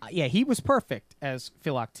 Yeah, he was perfect as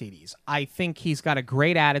Philoctetes. I think he's got a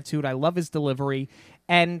great attitude. I love his delivery.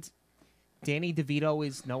 And Danny DeVito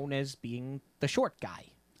is known as being the short guy.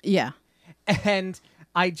 Yeah. And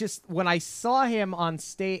when I saw him on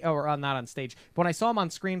stage, or not on stage, but when I saw him on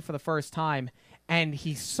screen for the first time, and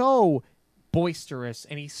he's so boisterous,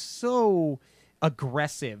 and he's so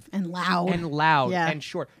aggressive. And loud. Yeah. And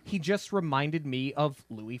short. He just reminded me of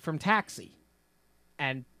Louis from Taxi.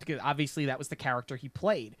 And because obviously that was the character he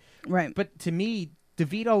played. Right. But to me,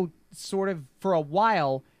 DeVito sort of, for a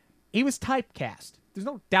while, he was typecast. There's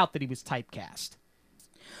no doubt that he was typecast.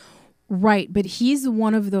 Right, but he's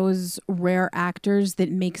one of those rare actors that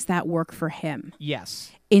makes that work for him.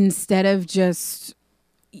 Yes. Instead of just,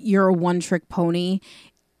 you're a one-trick pony,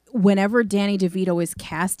 whenever Danny DeVito is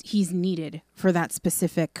cast, he's needed for that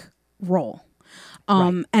specific role.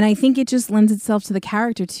 Right. And I think it just lends itself to the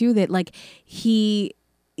character, too, that, like, he,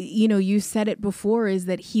 you know, you said it before, is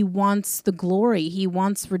that he wants the glory. He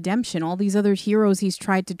wants redemption. All these other heroes he's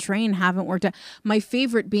tried to train haven't worked out. My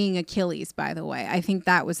favorite being Achilles, by the way. I think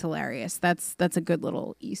that was hilarious. That's a good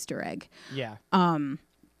little Easter egg. Yeah. What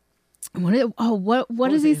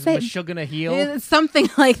does he say? Meshuggah heel? Something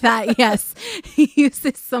like that, yes. He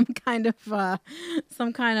uses some kind of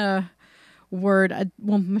word.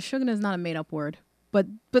 Well, Meshuggah is not a made-up word. But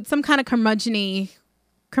some kind of curmudgeon-y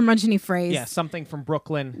phrase. Yeah, something from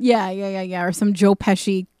Brooklyn. Yeah. Or some Joe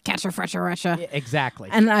Pesci, Catcher, Fretcher, Russia. Yeah, exactly.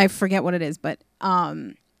 And I forget what it is, but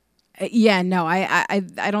yeah, no,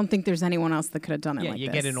 I don't think there's anyone else that could have done it like this. Yeah,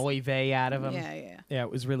 you get an oy vey out of him. Yeah. Yeah, it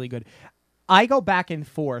was really good. I go back and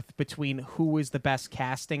forth between who was the best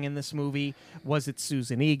casting in this movie. Was it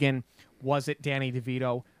Susan Egan? Was it Danny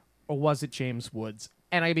DeVito? Or was it James Woods?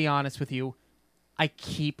 And I'll be honest with you, I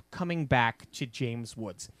keep coming back to James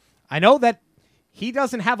Woods. I know that he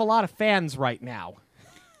doesn't have a lot of fans right now.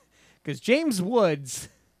 Because James Woods,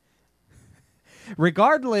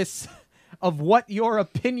 regardless of what your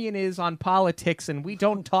opinion is on politics, and we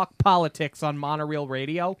don't talk politics on Monorail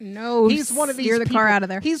Radio. No, he's one of these steer the car out of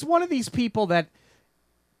there. He's one of these people that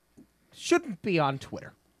shouldn't be on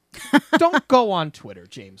Twitter. Don't go on Twitter,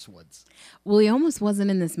 James Woods. Well, he almost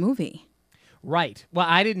wasn't in this movie. Right. Well,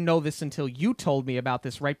 I didn't know this until you told me about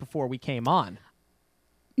this right before we came on.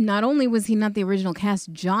 Not only was he not the original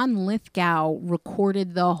cast, John Lithgow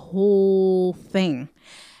recorded the whole thing.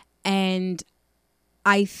 And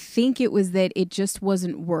I think it was that it just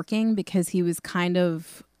wasn't working because he was kind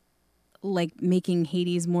of like making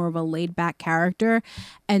Hades more of a laid-back character.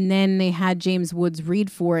 And then they had James Woods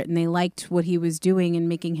read for it, and they liked what he was doing and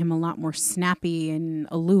making him a lot more snappy and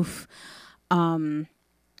aloof. And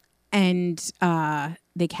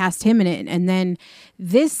they cast him in it. And then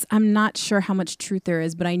this, I'm not sure how much truth there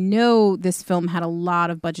is, but I know this film had a lot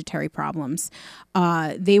of budgetary problems.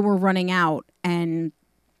 They were running out, and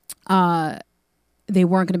they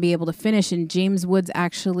weren't going to be able to finish. And James Woods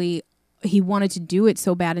actually, he wanted to do it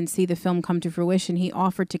so bad and see the film come to fruition. He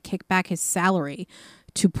offered to kick back his salary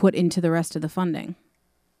to put into the rest of the funding.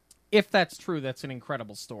 If that's true, that's an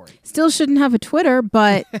incredible story. Still shouldn't have a Twitter,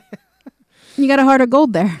 but you got a heart of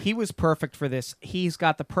gold there. He was perfect for this. He's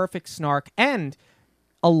got the perfect snark, and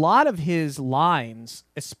a lot of his lines,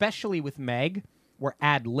 especially with Meg, were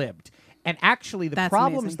ad-libbed. And actually, the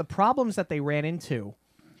problems that they ran into,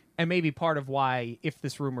 and maybe part of why, if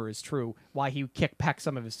this rumor is true, why he kicked back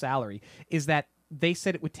some of his salary, is that they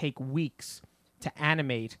said it would take weeks to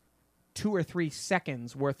animate 2 or 3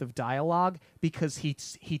 seconds worth of dialogue because he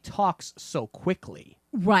talks so quickly.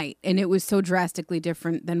 Right, and it was so drastically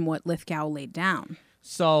different than what Lithgow laid down.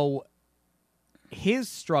 So his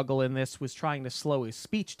struggle in this was trying to slow his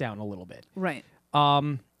speech down a little bit. Right.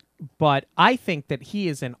 But I think that he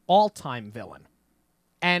is an all-time villain.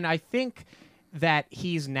 And I think that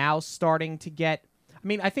he's now starting to get... I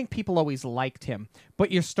mean, I think people always liked him,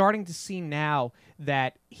 but you're starting to see now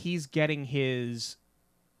that he's getting his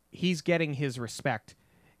respect.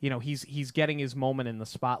 You know, he's getting his moment in the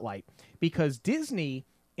spotlight. Because Disney,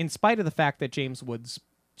 in spite of the fact that James Woods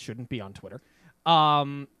shouldn't be on Twitter,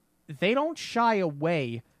 they don't shy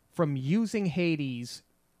away from using Hades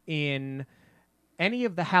in any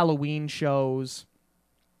of the Halloween shows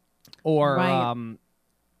or, right.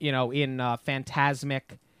 In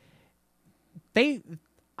Fantasmic.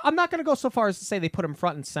 I'm not going to go so far as to say they put him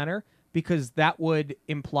front and center, because that would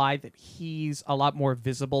imply that he's a lot more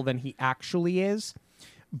visible than he actually is.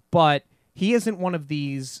 But he isn't one of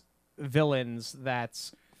these villains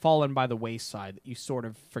that's fallen by the wayside that you sort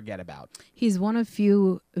of forget about. He's one of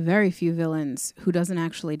very few villains who doesn't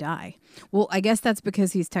actually die. Well, I guess that's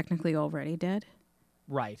because he's technically already dead.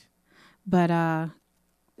 Right. But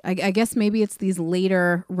I guess maybe it's these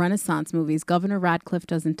later Renaissance movies. Governor Radcliffe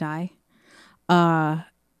doesn't die. And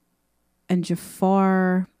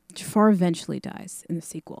Jafar eventually dies in the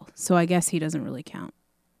sequel. So I guess he doesn't really count.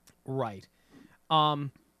 Right.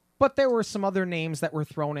 But there were some other names that were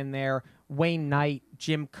thrown in there. Wayne Knight,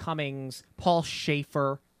 Jim Cummings, Paul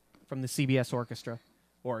Schaefer from the CBS Orchestra.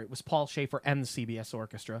 Or it was Paul Schaefer and the CBS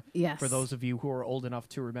Orchestra. Yes. For those of you who are old enough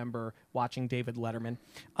to remember watching David Letterman.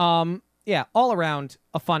 Yeah, all around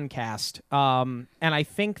a fun cast. And I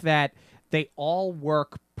think that they all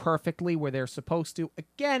work perfectly where they're supposed to.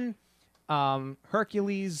 Again,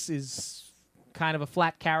 Hercules is kind of a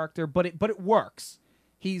flat character, but it works.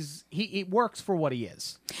 It works for what he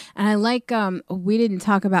is. And I like, we didn't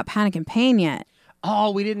talk about Panic and Pain yet.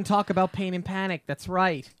 Oh, we didn't talk about Pain and Panic. That's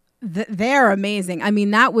right. They're amazing. I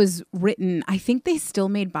mean, that was written, I think they still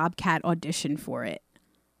made Bobcat audition for it,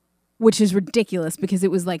 which is ridiculous because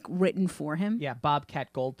it was like written for him. Yeah,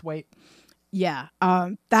 Bobcat Goldthwait. Yeah,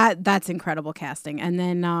 that's incredible casting. And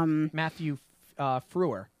then Matthew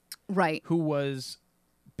Frewer. Right. Who was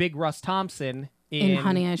Big Russ Thompson in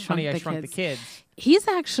Honey, I Shrunk the Kids. He's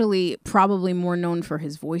actually probably more known for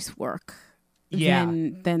his voice work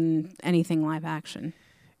than anything live action.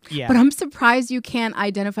 Yeah. But I'm surprised you can't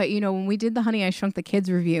identify, when we did the Honey, I Shrunk the Kids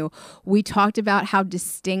review, we talked about how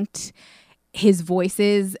distinct his voice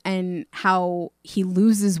is and how he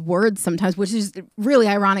loses words sometimes, which is really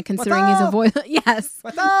ironic considering he's a voice. Yes.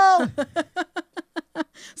 What's up?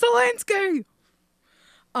 Zelensky.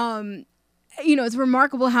 It's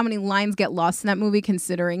remarkable how many lines get lost in that movie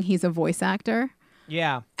considering he's a voice actor.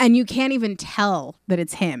 Yeah. And you can't even tell that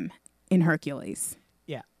it's him in Hercules.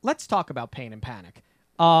 Yeah. Let's talk about Pain and Panic.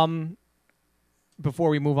 Before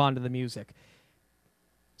we move on to the music.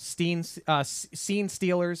 Scene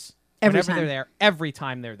stealers. Every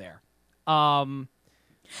time they're there.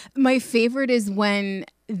 My favorite is when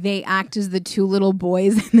they act as the two little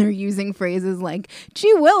boys and they're using phrases like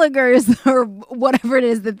 "gee willikers" or whatever it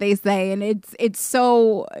is that they say, and it's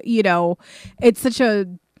so it's such a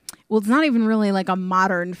it's not even really like a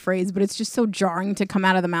modern phrase, but it's just so jarring to come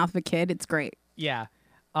out of the mouth of a kid. It's great. Yeah,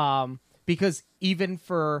 because even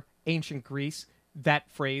for ancient Greece, that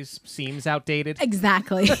phrase seems outdated.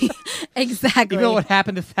 Exactly. Exactly. Even though it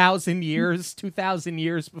happened 1,000 years, 2,000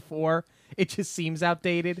 years before, it just seems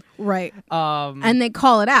outdated. Right. And they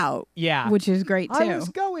call it out. Yeah. Which is great, too. I was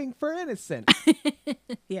going for innocent.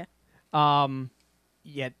 Yeah.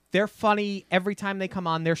 Yeah, they're funny every time they come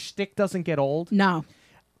on. Their shtick doesn't get old. No.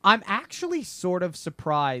 I'm actually sort of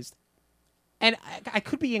surprised, and I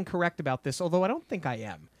could be incorrect about this, although I don't think I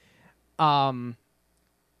am.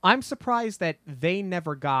 I'm surprised that they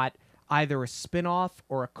never got either a spin-off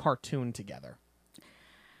or a cartoon together.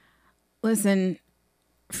 Listen,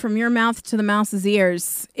 from your mouth to the mouse's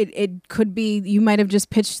ears, it could be you might have just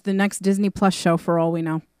pitched the next Disney Plus show for all we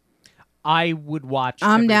know. I would watch.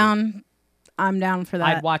 I'm every down. week. I'm down for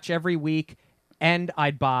that. I'd watch every week, and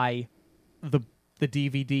I'd buy the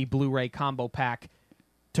DVD Blu-ray combo pack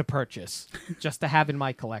to purchase just to have in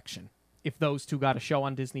my collection. If those two got a show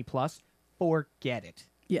on Disney Plus, forget it.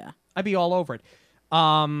 Yeah. I'd be all over it.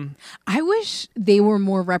 I wish they were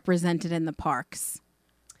more represented in the parks.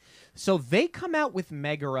 So they come out with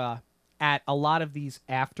Megara at a lot of these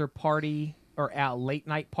after party or late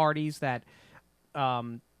night parties that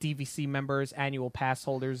DVC members, annual pass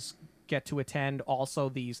holders get to attend. Also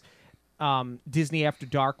these Disney After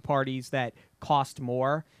Dark parties that cost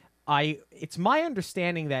more. It's my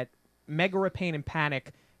understanding that Megara Pain and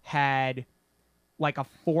Panic had like a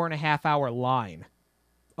 4.5 hour line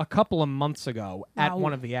a couple of months ago at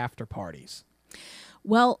one of the after parties.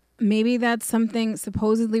 Well, maybe that's something.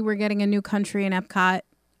 Supposedly, we're getting a new country in Epcot.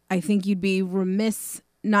 I think you'd be remiss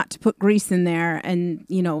not to put Greece in there. And,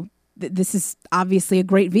 you know, this is obviously a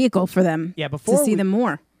great vehicle for them to see them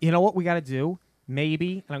more. You know what we got to do?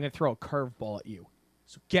 Maybe, and I'm going to throw a curveball at you.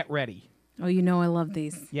 So get ready. Oh, you know I love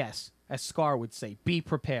these. Yes, as Scar would say, be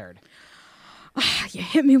prepared. You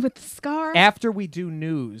hit me with the scar. After we do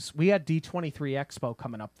news, we had D23 Expo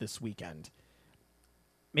coming up this weekend.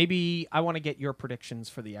 Maybe I want to get your predictions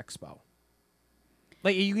for the Expo.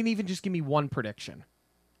 Like, you can even just give me one prediction.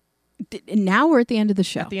 Now we're at the end of the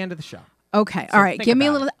show. At the end of the show. Okay. So all right. Give me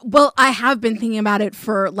a little. it. Well, I have been thinking about it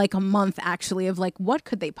for like a month, actually, of like, what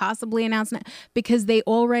could they possibly announce now? Because they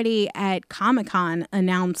already at Comic-Con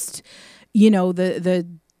announced, you know, the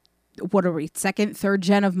what are we, second, third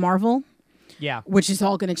gen of Marvel? Yeah. Which is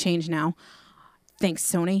all going to change now. Thanks,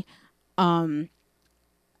 Sony.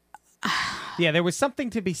 Yeah, there was something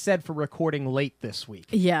to be said for recording late this week.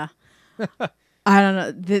 Yeah. I don't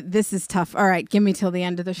know. This is tough. All right. Give me till the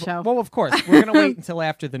end of the show. Well, of course. We're going to wait until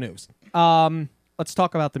after the news. Let's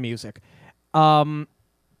talk about the music. The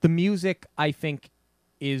music, I think,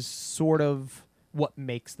 is sort of what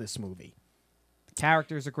makes this movie. The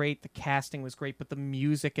characters are great. The casting was great. But the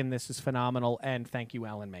music in this is phenomenal. And thank you,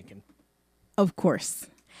 Alan Menken. Of course.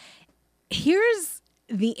 Here's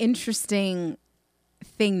the interesting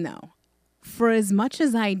thing, though. For as much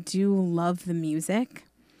as I do love the music,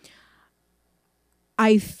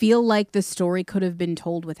 I feel like the story could have been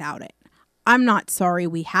told without it. I'm not sorry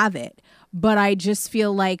we have it, but I just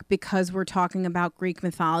feel like because we're talking about Greek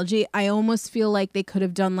mythology, I almost feel like they could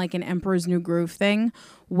have done like an Emperor's New Groove thing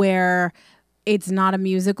where it's not a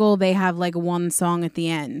musical. They have like one song at the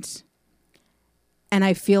end. And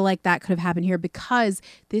I feel like that could have happened here because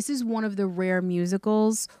this is one of the rare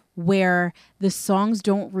musicals where the songs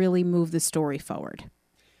don't really move the story forward.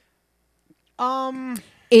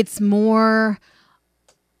 It's more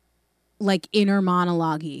like inner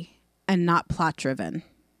monologue-y and not plot driven.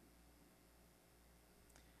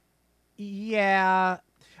 Yeah.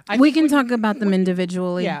 We can talk about them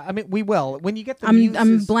individually. Yeah, I mean, we will. When you get the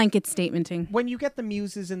I'm blanket statementing. When you get the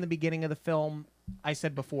muses in the beginning of the film, I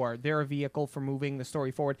said before, they're a vehicle for moving the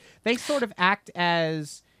story forward. They sort of act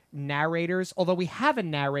as narrators, although we have a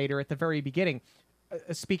narrator at the very beginning.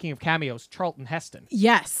 Speaking of cameos, Charlton Heston.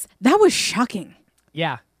 Yes, that was shocking.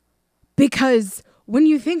 Yeah. Because when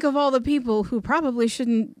you think of all the people who probably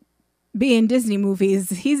shouldn't be in Disney movies,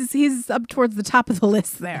 he's up towards the top of the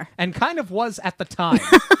list there. And kind of was at the time.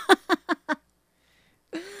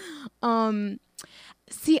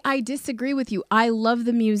 See, I disagree with you. I love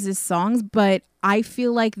the Muses songs, but I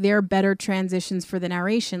feel like they're better transitions for the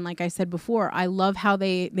narration. Like I said before, I love how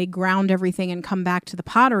they ground everything and come back to the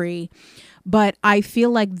pottery. But I feel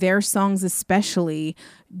like their songs especially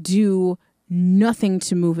do nothing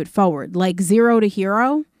to move it forward. Like Zero to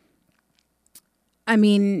Hero, I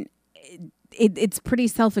mean, it's pretty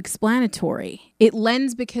self-explanatory. It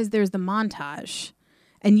lends because there's the montage.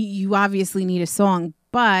 And you obviously need a song,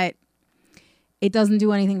 but it doesn't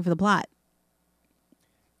do anything for the plot.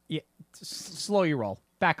 Yeah, slow your roll.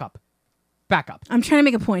 Back up. Back up. I'm trying to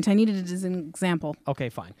make a point. I needed it as an example. Okay,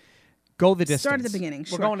 fine. Go the distance. Start at the beginning.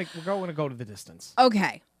 Sure. We're going to go to the distance.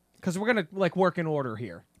 Okay. Because we're going to like work in order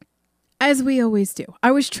here. As we always do.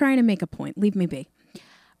 I was trying to make a point. Leave me be.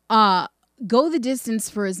 Go the distance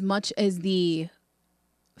for as much as the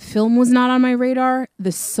film was not on my radar,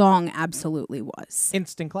 the song absolutely was.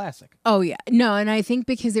 Instant classic. Oh, yeah. No, and I think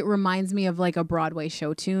because it reminds me of like a Broadway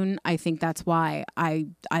show tune, I think that's why I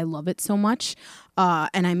love it so much.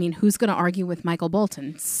 And I mean, who's going to argue with Michael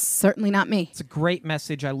Bolton? Certainly not me. It's a great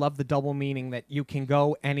message. I love the double meaning that you can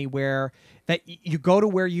go anywhere, that you go to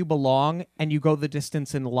where you belong and you go the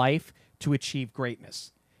distance in life to achieve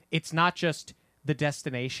greatness. It's not just the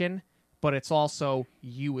destination, but it's also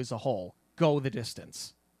you as a whole. Go the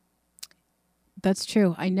distance. That's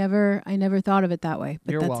true. I never thought of it that way,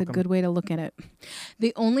 but You're that's welcome. a good way to look at it.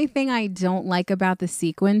 The only thing I don't like about the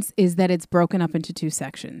sequence is that it's broken up into 2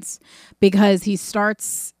 sections, because he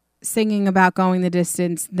starts singing about going the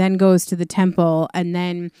distance, then goes to the temple, and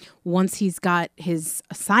then once he's got his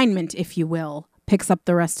assignment, if you will, picks up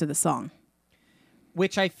the rest of the song.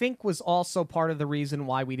 Which I think was also part of the reason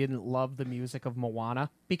why we didn't love the music of Moana,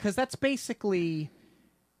 because that's basically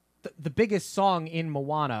the biggest song in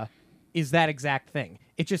Moana is that exact thing.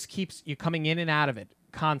 It just keeps you coming in and out of it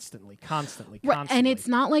constantly. Right, and it's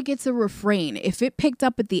not like it's a refrain. If it picked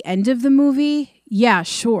up at the end of the movie, yeah,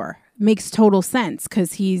 sure. Makes total sense,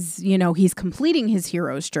 because he's completing his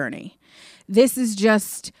hero's journey. This is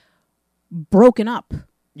just broken up.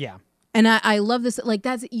 Yeah. And I love this. Like,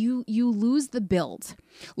 that's you lose the build.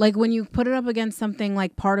 Like when you put it up against something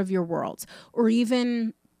like Part of Your World, or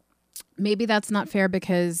even maybe that's not fair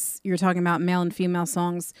because you're talking about male and female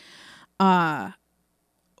songs. We're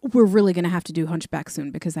really going to have to do Hunchback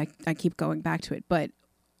soon because I keep going back to it. But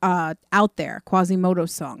Out There,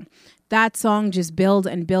 Quasimodo's song. That song just builds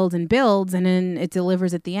and builds and builds, and then it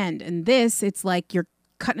delivers at the end. And this, it's like you're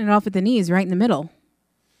cutting it off at the knees right in the middle.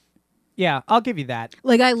 Yeah, I'll give you that.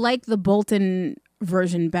 Like, I like the Bolton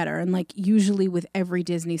version better. And like usually with every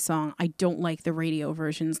Disney song, I don't like the radio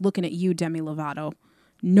versions. Looking at you, Demi Lovato.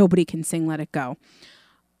 Nobody can sing Let It Go.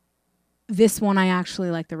 This one, I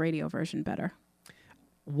actually like the radio version better.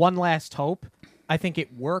 One Last Hope. I think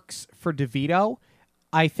it works for DeVito.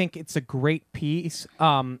 I think it's a great piece.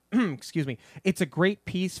 Excuse me. It's a great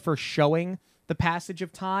piece for showing the passage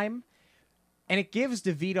of time. And it gives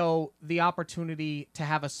DeVito the opportunity to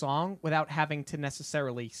have a song without having to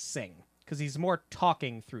necessarily sing, because he's more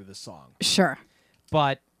talking through the song. Sure.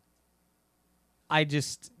 But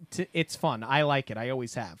it's fun. I like it. I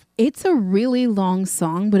always have. It's a really long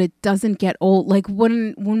song, but it doesn't get old. Like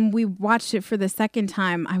when we watched it for the second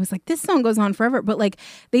time, I was like, this song goes on forever. But like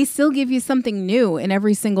they still give you something new in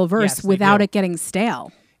every single verse Yes, without it getting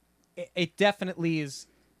stale. It definitely is.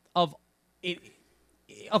 Of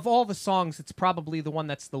all the songs, it's probably the one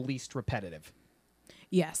that's the least repetitive.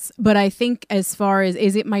 Yes. But I think as far as,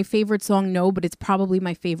 is it my favorite song? No, but it's probably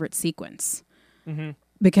my favorite sequence. Mm-hmm.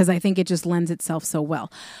 Because I think it just lends itself so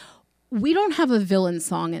well. We don't have a villain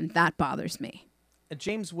song, and that bothers me.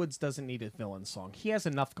 James Woods doesn't need a villain song. He has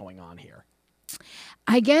enough going on here.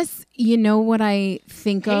 I guess, you know what I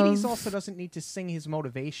think Hades of? also doesn't need to sing his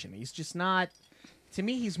motivation. He's just not... To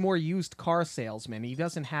me, he's more used car salesman. He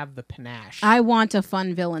doesn't have the panache. I want a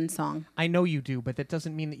fun villain song. I know you do, but that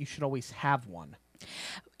doesn't mean that you should always have one.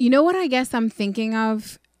 You know what I guess I'm thinking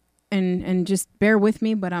of? And just bear with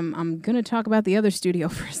me, but I'm going to talk about the other studio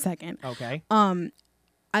for a second. Okay.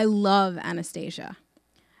 I love Anastasia.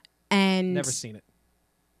 And Never seen it.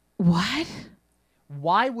 What?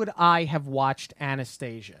 Why would I have watched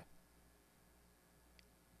Anastasia?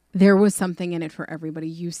 There was something in it for everybody.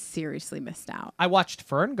 You seriously missed out. I watched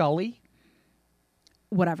Fern Gully.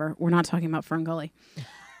 Whatever. We're not talking about Fern Gully.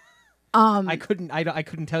 I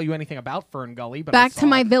couldn't tell you anything about Fern Gully, but Back to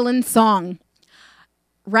my villain song.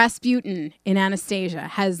 Rasputin in Anastasia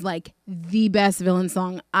has like the best villain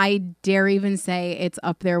song. I dare even say it's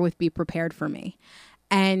up there with Be Prepared for Me.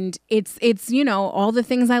 And it's you know, all the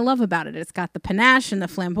things I love about it. It's got the panache and the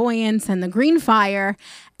flamboyance and the green fire.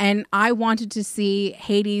 And I wanted to see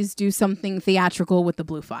Hades do something theatrical with the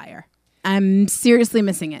blue fire. I'm seriously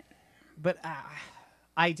missing it. But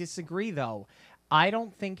I disagree, though. I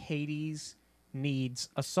don't think Hades needs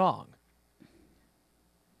a song.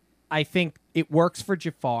 I think it works for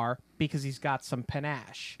Jafar because he's got some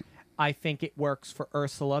panache. I think it works for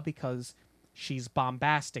Ursula because she's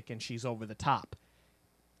bombastic and she's over the top.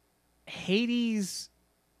 Hades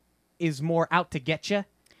is more out to get you,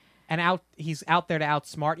 and he's out there to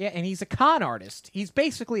outsmart you, and he's a con artist. He's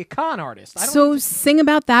basically a con artist. So sing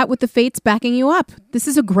about that with the Fates backing you up. This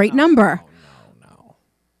is a great number. No.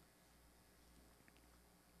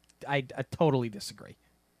 I totally disagree.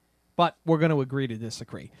 But we're going to agree to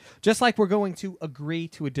disagree. Just like we're going to agree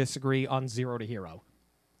to a disagree on Zero to Hero.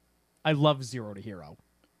 I love Zero to Hero.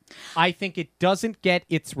 I think it doesn't get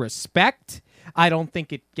its respect. I don't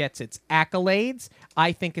think it gets its accolades.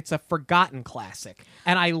 I think it's a forgotten classic.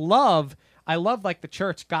 And I love like the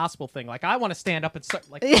church gospel thing. Like, I want to stand up and start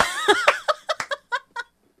like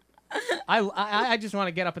I just want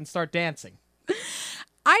to get up and start dancing.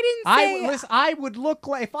 I would look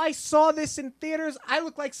like, if I saw this in theaters, I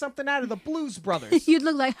look like something out of the Blues Brothers. You'd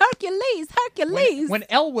look like Hercules. When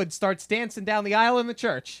Elwood starts dancing down the aisle in the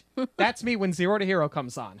church, that's me when Zero to Hero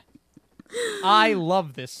comes on. I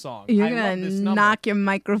love this song. You're I love gonna this number. knock your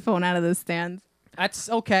microphone out of the stands. That's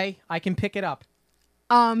okay. I can pick it up.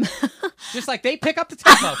 Um, Just like they pick up the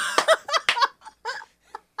tempo.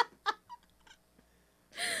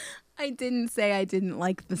 I didn't say I didn't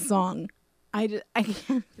like the song. I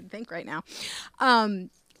can't think right now.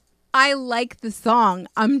 I like the song.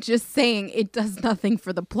 I'm just saying it does nothing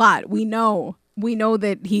for the plot. We know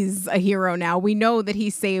that he's a hero now. We know that he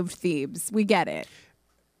saved Thebes. We get it.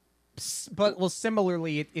 But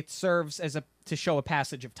similarly, it serves as to show a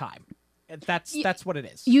passage of time. That's what it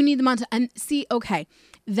is. You need the montage. And see, okay,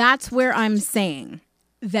 that's where I'm saying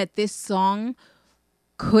that this song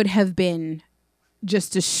could have been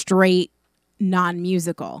just a straight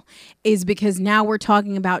non-musical, is because now we're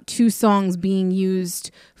talking about two songs being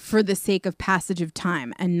used for the sake of passage of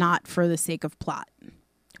time and not for the sake of plot.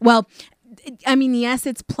 Well, I mean, yes,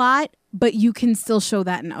 it's plot, but you can still show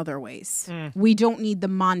that in other ways. We don't need the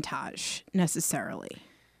montage necessarily.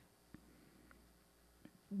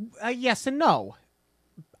 Yes and no.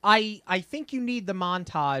 I think you need the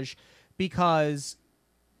montage because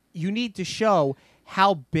you need to show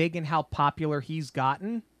how big and how popular he's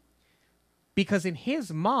gotten. Because in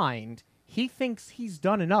his mind, he thinks he's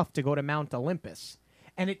done enough to go to Mount Olympus.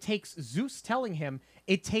 And it takes Zeus telling him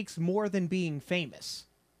it takes more than being famous.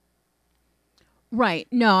 Right.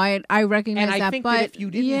 No, I recognize that. And I think but that if you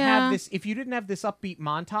didn't have this upbeat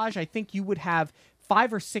montage, I think you would have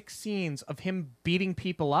 5 or 6 scenes of him beating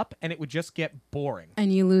people up, and it would just get boring.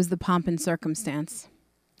 And you lose the pomp and circumstance.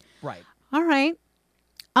 Right. All right.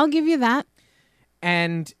 I'll give you that.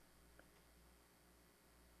 And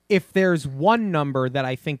if there's one number that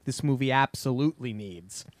I think this movie absolutely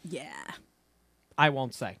needs, yeah, I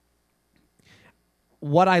won't say.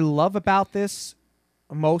 What I love about this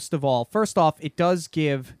most of all, first off, it does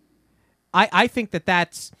give... I think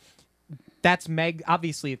that's Meg.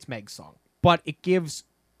 Obviously, it's Meg's song. But it gives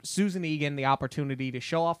Susan Egan the opportunity to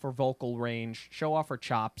show off her vocal range, show off her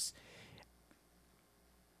chops.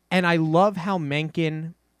 And I love how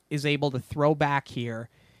Menken is able to throw back here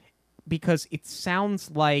because it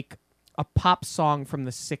sounds like a pop song from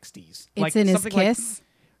the 60s. It's like in his Kiss.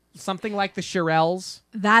 Something like the Shirelles.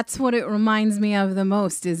 That's what it reminds me of the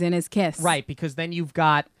most, is In His Kiss. Right, because then you've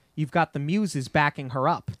got the Muses backing her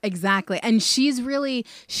up. Exactly. And she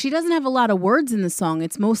doesn't have a lot of words in the song.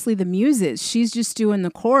 It's mostly the Muses. She's just doing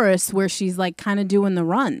the chorus where she's like kind of doing the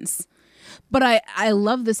runs. But I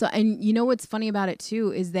love this. And you know what's funny about it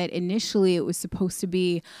too is that initially it was supposed to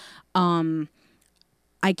be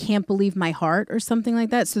I Can't Believe My Heart or something like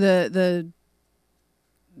that. So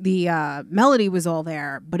the melody was all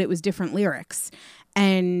there, but it was different lyrics.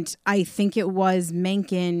 And I think it was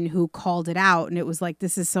Menken who called it out, and it was like,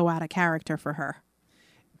 this is so out of character for her.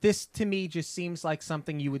 This, to me, just seems like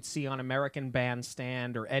something you would see on American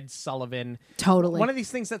Bandstand or Ed Sullivan. Totally. One of these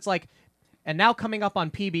things that's like, and now coming up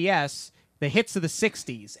on PBS, the hits of the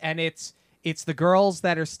 60s, and it's the girls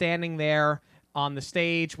that are standing there on the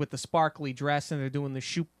stage with the sparkly dress, and they're doing the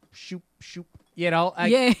shoop, shoop, shoop. You know?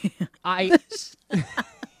 Yeah.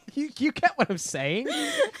 You get what I'm saying?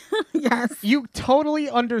 Yes. You totally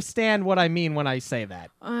understand what I mean when I say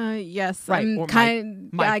that. Yes. Right. I'm Or kind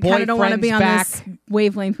my of don't want to be on boyfriend's this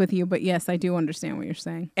wavelength with you, but yes, I do understand what you're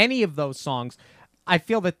saying. Any of those songs, I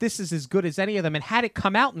feel that this is as good as any of them. And had it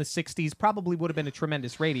come out in the 60s, probably would have been a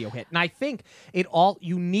tremendous radio hit. And I think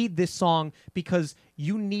you need this song because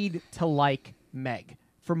you need to like Meg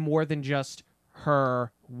for more than just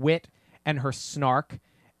her wit and her snark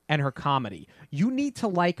and her comedy. You need to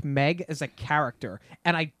like Meg as a character,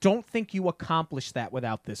 and I don't think you accomplish that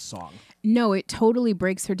without this song. No, it totally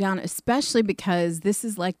breaks her down, especially because this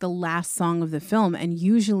is like the last song of the film, and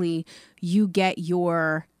usually you get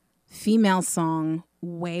your female song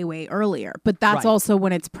way, way earlier. But that's Right. also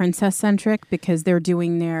when it's princess-centric because they're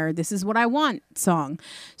doing their This Is What I Want song.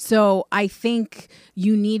 So I think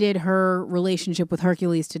you needed her relationship with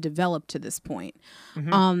Hercules to develop to this point.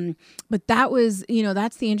 Mm-hmm. But that was,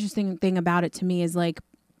 that's the interesting thing about it to me is like,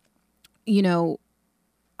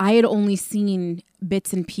 I had only seen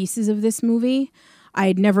bits and pieces of this movie. I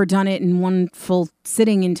had never done it in one full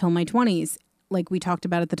sitting until my 20s, like we talked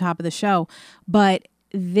about at the top of the show. But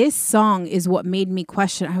this song is what made me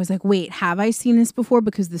question. I was like, wait, have I seen this before?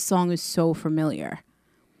 Because the song is so familiar.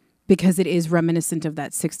 Because it is reminiscent of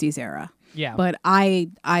that 60s era. Yeah. But I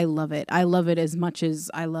love it. I love it as much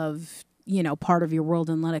as I love, Part of Your World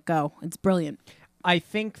and Let It Go. It's brilliant. I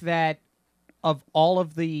think that of all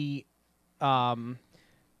the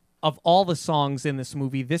songs in this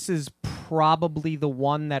movie, this is probably the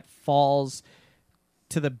one that falls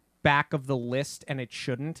to the back of the list, and it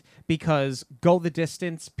shouldn't, because Go the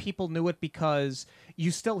Distance, people knew it because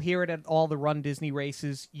you still hear it at all the Run Disney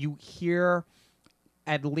races. You hear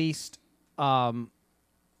at least in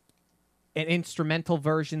instrumental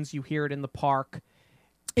versions, you hear it in the park.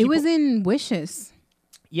 It was in Wishes.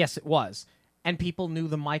 Yes, it was. And people knew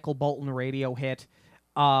the Michael Bolton radio hit.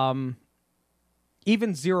 Even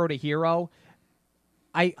Zero to Hero,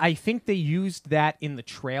 I think they used that in the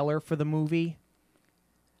trailer for the movie.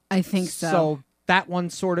 I think so. So that one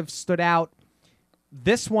sort of stood out.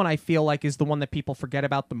 This one, I feel like, is the one that people forget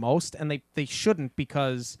about the most, and they shouldn't,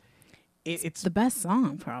 because it's the best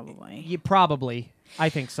song, probably. Probably. I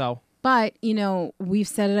think so. But, we've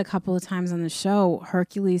said it a couple of times on the show,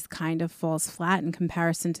 Hercules kind of falls flat in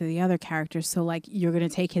comparison to the other characters. So, like, you're going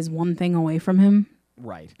to take his one thing away from him?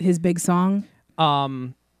 Right. His big song?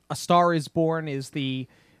 A Star is Born is the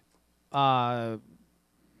song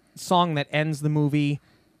that ends the movie.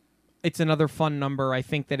 It's another fun number. I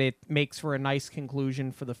think that it makes for a nice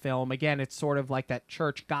conclusion for the film. Again, it's sort of like that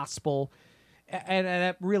church gospel, and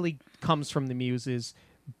that really comes from the Muses.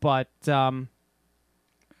 But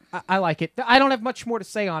I like it. I don't have much more to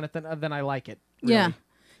say on it than I like it. Really. Yeah.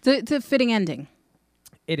 It's a fitting ending.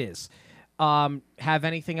 It is. Have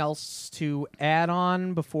anything else to add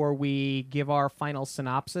on before we give our final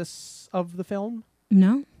synopsis of the film?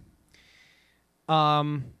 No.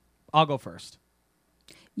 I'll go first.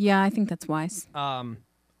 Yeah, I think that's wise.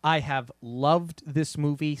 I have loved this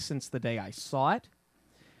movie since the day I saw it.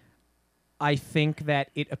 I think that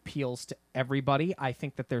it appeals to everybody. I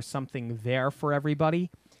think that there's something there for everybody.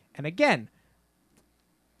 And again,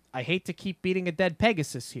 I hate to keep beating a dead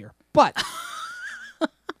Pegasus here, but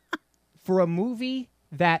for a movie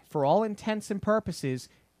that, for all intents and purposes,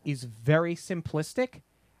 is very simplistic,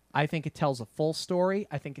 I think it tells a full story.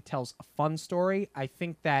 I think it tells a fun story. I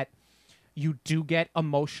think that you do get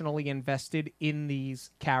emotionally invested in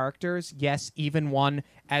these characters. Yes, even one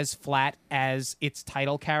as flat as its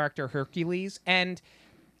title character, Hercules. And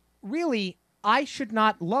really, I should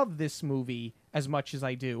not love this movie as much as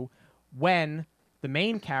I do when the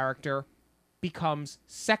main character becomes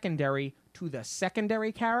secondary to the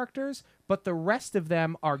secondary characters, but the rest of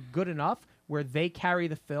them are good enough where they carry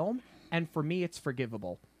the film, and for me, it's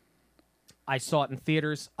forgivable. I saw it in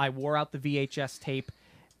theaters. I wore out the VHS tape.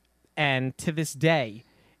 And to this day,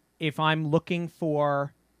 if I'm looking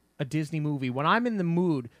for a Disney movie, when I'm in the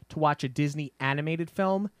mood to watch a Disney animated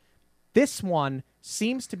film, this one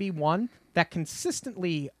seems to be one that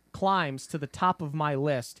consistently climbs to the top of my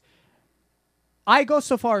list. I go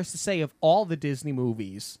so far as to say, of all the Disney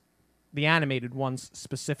movies, the animated ones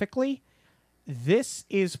specifically, this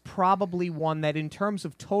is probably one that, in terms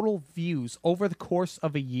of total views over the course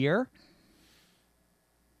of a year,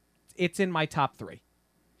 it's in my top 3.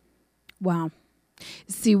 Wow.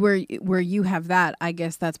 See, where you have that, I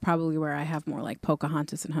guess that's probably where I have more like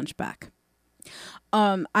Pocahontas and Hunchback.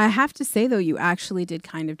 I have to say, though, you actually did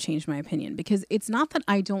kind of change my opinion, because it's not that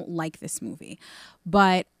I don't like this movie,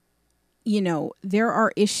 but, there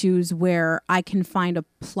are issues where I can find a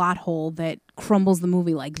plot hole that crumbles the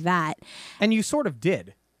movie like that. And you sort of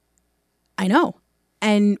did. I know.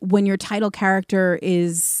 And when your title character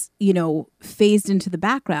is, phased into the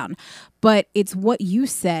background. But it's what you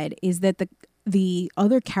said, is that the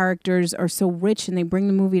other characters are so rich and they bring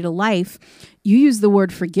the movie to life. You use the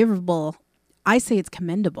word forgivable. I say it's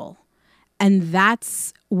commendable. And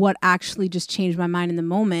that's what actually just changed my mind in the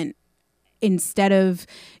moment. Instead of,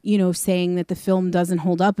 saying that the film doesn't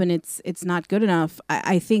hold up and it's not good enough,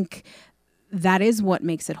 I think that is what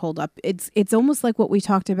makes it hold up. It's almost like what we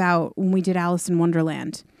talked about when we did Alice in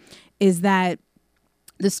Wonderland, is that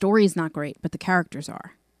the story is not great, but the characters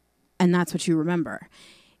are. And that's what you remember.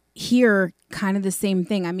 Here, kind of the same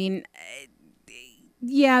thing. I mean,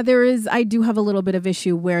 yeah, I do have a little bit of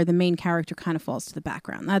issue where the main character kind of falls to the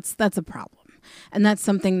background. That's a problem. And that's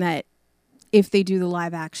something that, if they do the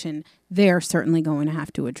live action, they're certainly going to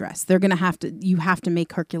have to address. They're going to have to, you have to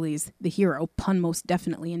make Hercules the hero, pun most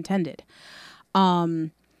definitely intended.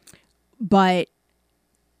 But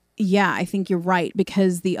yeah, I think you're right,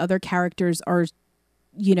 because the other characters are,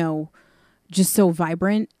 just so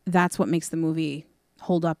vibrant. That's what makes the movie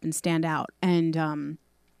hold up and stand out. And,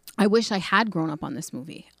 I wish I had grown up on this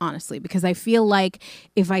movie, honestly, because I feel like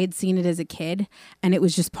if I had seen it as a kid and it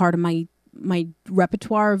was just part of my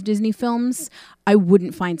repertoire of Disney films, I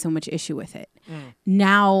wouldn't find so much issue with it.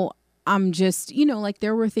 Now I'm just, like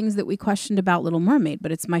there were things that we questioned about Little Mermaid,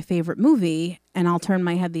 but it's my favorite movie and I'll turn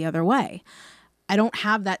my head the other way. I don't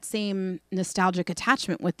have that same nostalgic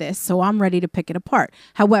attachment with this, so I'm ready to pick it apart.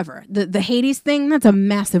 However, the Hades thing, that's a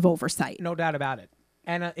massive oversight. No doubt about it.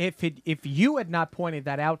 And if you had not pointed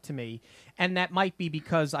that out to me, and that might be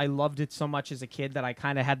because I loved it so much as a kid that I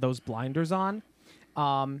kind of had those blinders on.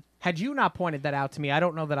 Had you not pointed that out to me, I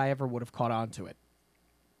don't know that I ever would have caught on to it.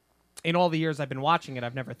 In all the years I've been watching it,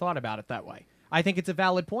 I've never thought about it that way. I think it's a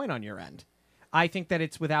valid point on your end. I think that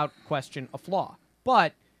it's without question a flaw.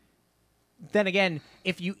 But then again,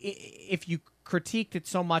 if you critiqued it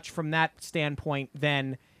so much from that standpoint,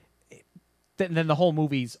 then the whole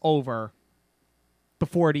movie's over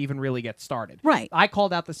before it even really gets started. Right. I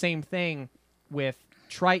called out the same thing with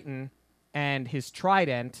Triton and his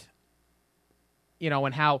trident,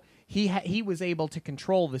 and how he was able to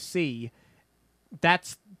control the sea.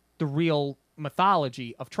 That's the real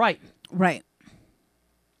mythology of Triton. Right.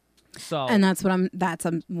 So, and that's what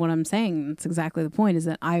I'm saying. That's exactly the point, is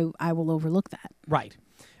that I will overlook that. Right.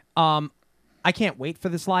 I can't wait for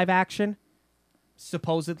this live action.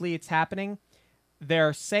 Supposedly it's happening.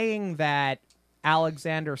 They're saying that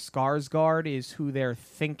Alexander Skarsgård is who they're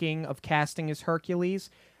thinking of casting as Hercules.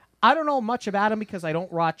 I don't know much about him because I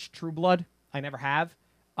don't watch True Blood. I never have.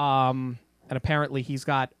 And apparently he's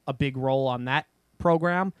got a big role on that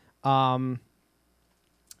program. I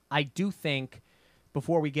do think,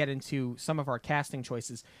 before we get into some of our casting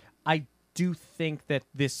choices, I do think that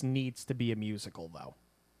this needs to be a musical, though.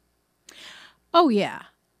 Oh, yeah.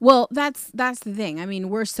 Well, that's the thing. I mean,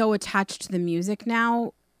 we're so attached to the music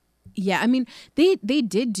now. Yeah, I mean, they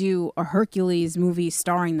did do a Hercules movie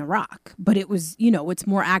starring The Rock, but it was, it's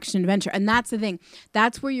more action adventure. And that's the thing.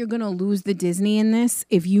 That's where you're going to lose the Disney in this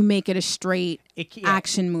if you make it a straight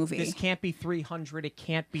action movie. This can't be 300. It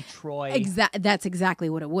can't be Troy. That's exactly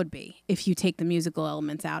what it would be if you take the musical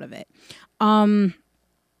elements out of it. I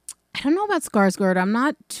don't know about Skarsgård. I'm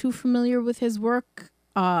not too familiar with his work.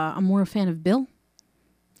 I'm more a fan of Bill.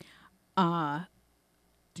 Do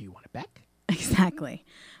you want it back? Exactly.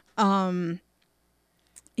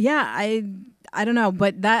 Yeah, I don't know,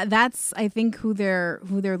 but that's I think who they're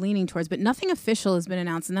leaning towards, but nothing official has been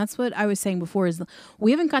announced, and that's what I was saying before, is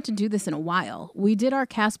we haven't got to do this in a while. We did our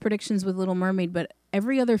cast predictions with Little Mermaid, but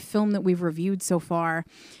every other film that we've reviewed so far,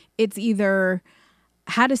 it's either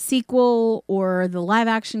had a sequel or the live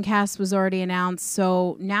action cast was already announced.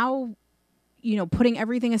 So now, putting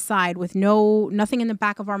everything aside with nothing in the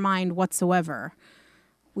back of our mind whatsoever,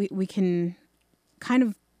 we can kind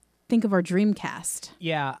of think of our dream cast.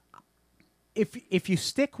 Yeah. If you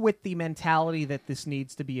stick with the mentality that this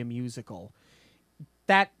needs to be a musical,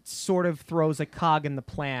 that sort of throws a cog in the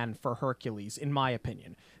plan for Hercules, in my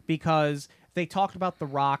opinion, because they talked about The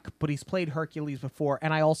Rock, but he's played Hercules before,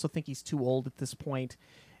 and I also think he's too old at this point.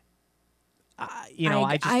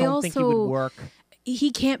 I just don't think he would work.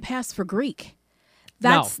 He can't pass for Greek.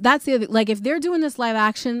 That's the other. Like, if they're doing this live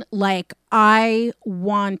action, like, I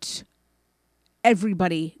want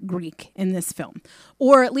everybody Greek in this film,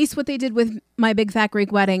 or at least what they did with My Big Fat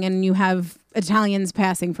Greek Wedding, and you have Italians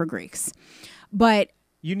passing for Greeks. But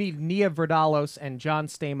you need Nia Vardalos and John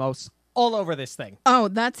Stamos all over this thing. Oh,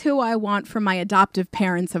 that's who I want for my adoptive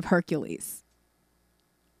parents of Hercules.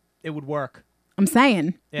 It would work. I'm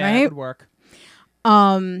saying, yeah, right? It would work.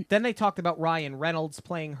 Then they talked about Ryan Reynolds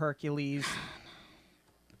playing Hercules,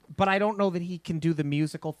 but I don't know that he can do the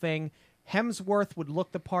musical thing. Hemsworth would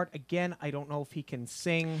look the part. Again, I don't know if he can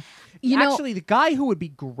sing. Actually, the guy who would be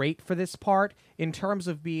great for this part, in terms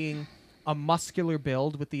of being a muscular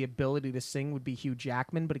build with the ability to sing, would be Hugh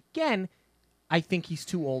Jackman. But again, I think he's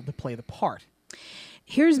too old to play the part.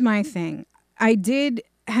 Here's my thing.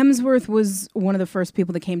 Hemsworth was one of the first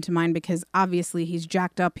people that came to mind because obviously he's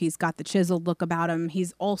jacked up. He's got the chiseled look about him.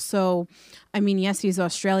 He's also, yes, he's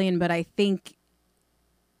Australian, but I think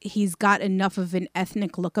he's got enough of an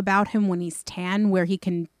ethnic look about him when he's tan where he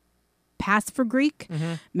can pass for Greek.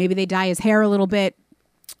 Mm-hmm. Maybe they dye his hair a little bit.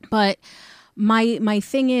 But my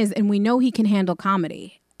thing is, and we know he can handle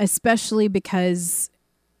comedy, especially because,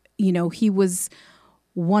 he was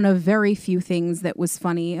one of very few things that was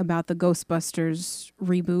funny about the Ghostbusters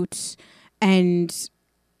reboot. And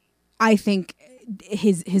I think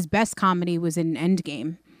his best comedy was in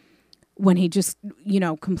Endgame, when he just,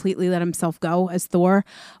 completely let himself go as Thor.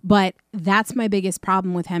 But that's my biggest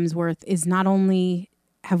problem with Hemsworth, is not only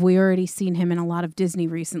have we already seen him in a lot of Disney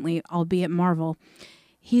recently, albeit Marvel,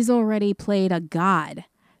 he's already played a god.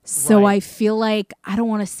 So right. I feel like I don't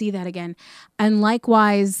want to see that again. And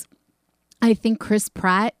likewise, I think Chris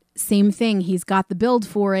Pratt, same thing. He's got the build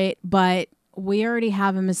for it, but we already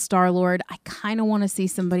have him as Star-Lord. I kind of want to see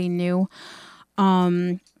somebody new.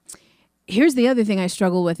 Here's the other thing I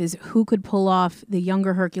struggle with, is who could pull off the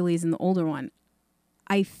younger Hercules and the older one.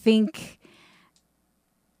 I think,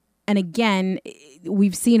 and again,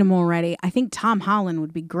 we've seen him already. I think Tom Holland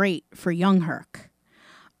would be great for young Herc.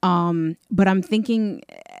 But I'm thinking,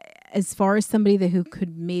 as far as somebody who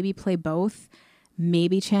could maybe play both,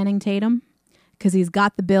 maybe Channing Tatum, because he's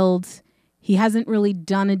got the build. He hasn't really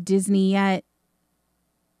done a Disney yet.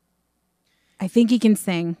 I think he can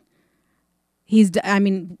sing.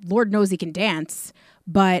 Lord knows he can dance,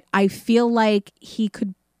 but I feel like he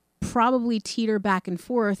could probably teeter back and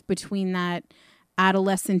forth between that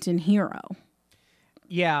adolescent and hero.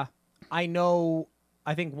 Yeah, I know.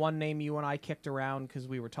 I think one name you and I kicked around because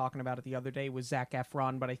we were talking about it the other day was Zac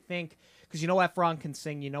Efron, but I think because Efron can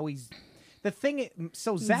sing, he's the thing.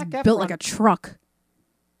 So Zac Efron built like a truck,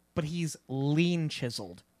 but he's lean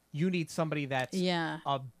chiseled. You need somebody that's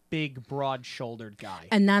a big, broad-shouldered guy,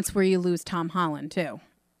 and that's where you lose Tom Holland too.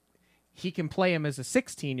 He can play him as a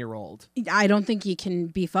 16-year-old. I don't think he can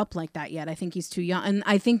beef up like that yet. I think he's too young, and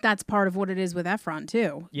I think that's part of what it is with Efron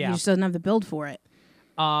too. Yeah, he just doesn't have the build for it.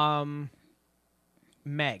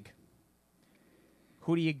 Meg,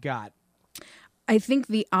 who do you got? I think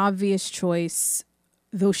the obvious choice,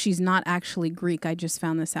 though she's not actually Greek, I just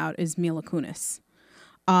found this out, is Mila Kunis.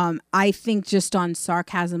 I think just on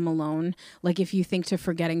sarcasm alone, like if you think to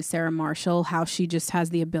Forgetting Sarah Marshall, how she just has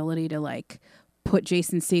the ability to like put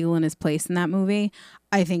Jason Segel in his place in that movie,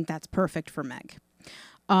 I think that's perfect for Meg.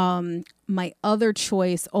 My other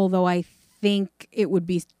choice, although I think it would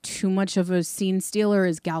be too much of a scene stealer,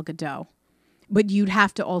 is Gal Gadot. But you'd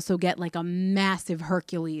have to also get like a massive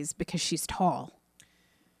Hercules because she's tall.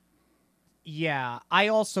 Yeah, I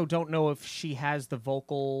also don't know if she has the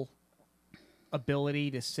vocal ability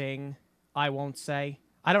to sing. I won't say.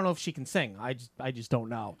 I don't know if she can sing. I just don't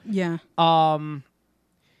know. Yeah.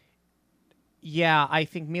 Yeah, I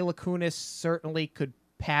think Mila Kunis certainly could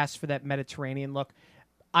pass for that Mediterranean look.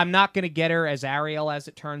 I'm not going to get her as Ariel, as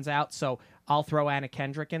it turns out, so I'll throw Anna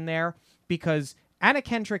Kendrick in there because Anna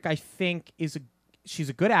Kendrick, I think, she's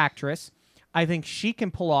a good actress. I think she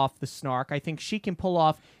can pull off the snark. I think she can pull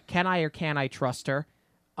off can I or can I trust her.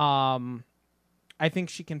 I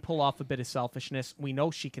think she can pull off a bit of selfishness. We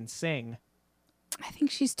know she can sing. I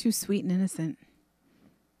think she's too sweet and innocent.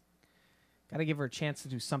 Got to give her a chance to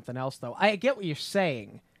do something else, though. I get what you're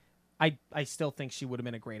saying. I still think she would have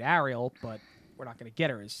been a great Ariel, but we're not going to get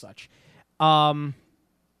her as such. I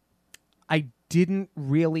didn't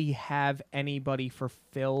really have anybody for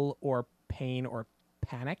Phil or Pain or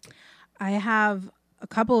Panic. I have a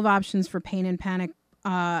couple of options for Pain and Panic.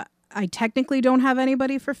 I technically don't have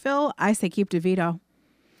anybody for Phil. I say keep DeVito.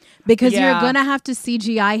 Because you're going to have to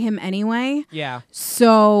CGI him anyway. Yeah.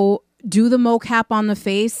 So do the mocap on the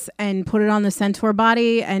face and put it on the centaur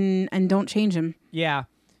body and don't change him. Yeah.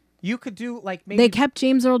 You could do like maybe... They kept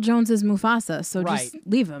James Earl Jones as Mufasa, so just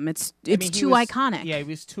leave him. It's too iconic. Yeah, he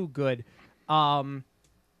was too good. Pain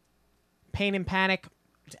and Panic...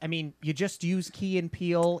 I mean, you just use Key and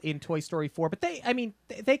Peele in Toy Story 4, but they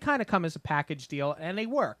kind of come as a package deal, and they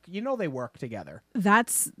work. They work together.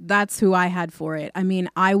 That's who I had for it. I mean,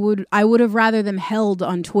 I would have rather them held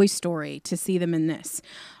on Toy Story to see them in this.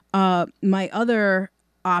 My other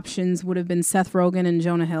options would have been Seth Rogen and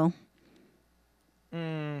Jonah Hill.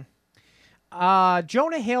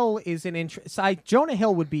 Jonah Hill is Jonah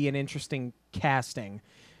Hill would be an interesting casting.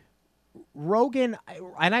 Rogen,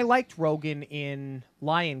 and I liked Rogen in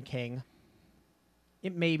Lion King.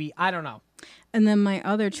 It maybe, I don't know. And then my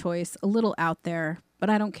other choice, a little out there, but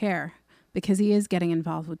I don't care because he is getting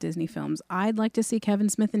involved with Disney films. I'd like to see Kevin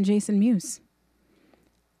Smith and Jason Mewes.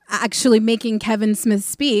 Actually making Kevin Smith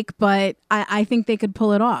speak, but I think they could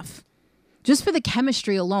pull it off. Just for the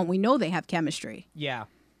chemistry alone. We know they have chemistry. Yeah.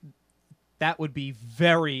 That would be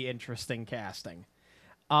very interesting casting.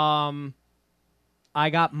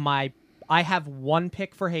 I have one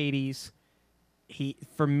pick for Hades.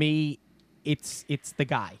 For me, it's the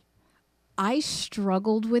guy. I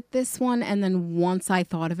struggled with this one, and then once I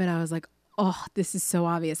thought of it, I was like, oh, this is so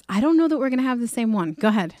obvious. I don't know that we're going to have the same one. Go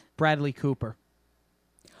ahead. Bradley Cooper.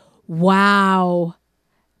 Wow.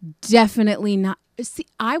 Definitely not. See,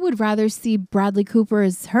 I would rather see Bradley Cooper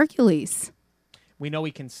as Hercules. We know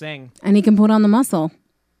he can sing. And he can put on the muscle.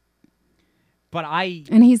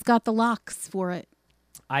 And he's got the locks for it.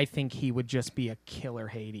 I think he would just be a killer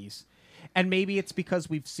Hades. And maybe it's because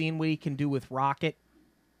we've seen what he can do with Rocket,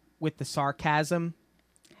 with the sarcasm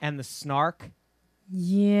and the snark.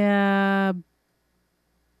 Yeah.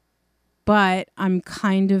 But I'm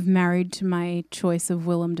kind of married to my choice of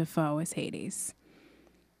Willem Dafoe as Hades.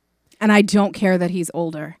 And I don't care that he's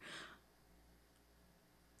older.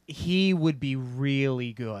 He would be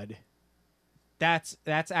really good. That's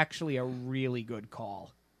actually a really good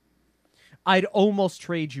call. I'd almost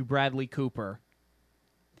trade you Bradley Cooper.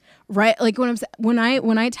 Right, like when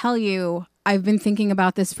I tell you I've been thinking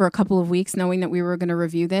about this for a couple of weeks, knowing that we were going to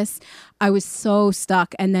review this. I was so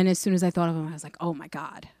stuck. And then as soon as I thought of him, I was like, oh my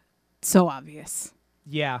God. So obvious.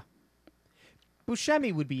 Yeah.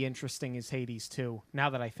 Buscemi would be interesting as Hades too, now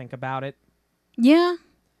that I think about it. Yeah.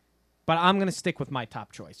 But I'm going to stick with my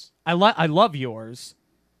top choice. I love yours.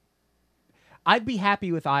 I'd be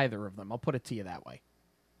happy with either of them. I'll put it to you that way.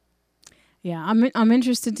 Yeah, I'm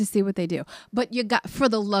interested to see what they do. But you got, for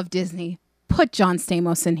the love Disney, put John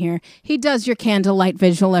Stamos in here. He does your candlelight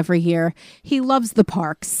visual every year. He loves the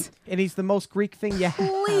parks. And he's the most Greek thing you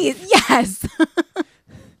have. Please, yes.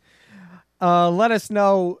 Let us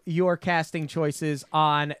know your casting choices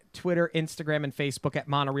on Twitter, Instagram, and Facebook at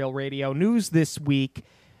Monorail Radio. News this week,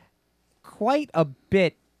 quite a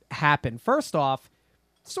bit happened. First off,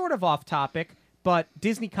 sort of off topic, but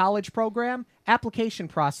Disney College Program application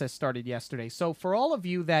process started yesterday. So for all of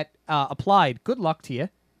you that applied, good luck to you.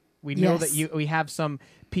 We know that we have some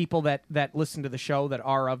people that listen to the show that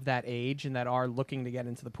are of that age and that are looking to get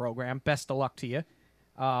into the program. Best of luck to you.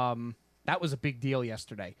 That was a big deal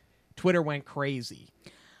yesterday. Twitter went crazy.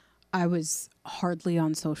 I was hardly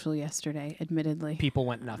on social yesterday, admittedly. People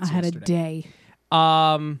went nuts I had yesterday. a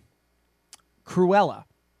day. Cruella,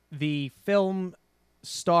 the film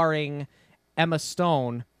starring Emma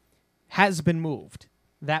Stone, has been moved.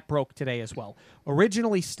 That broke today as well.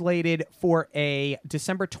 Originally slated for a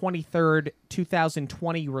December 23rd,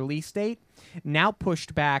 2020 release date, now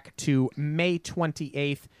pushed back to May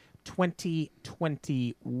 28th,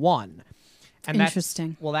 2021. And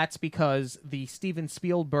Interesting. That's because the Steven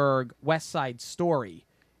Spielberg West Side Story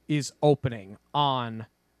is opening on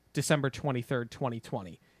December 23rd,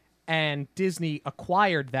 2020. And Disney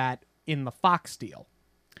acquired that in the Fox deal.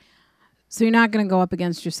 So you're not going to go up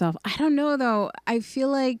against yourself. I don't know, though. I feel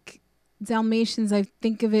like Dalmatians, I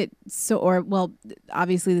think of it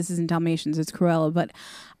obviously this isn't Dalmatians, it's Cruella, but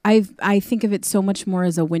I think of it so much more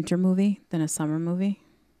as a winter movie than a summer movie.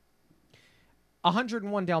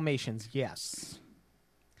 101 Dalmatians, yes.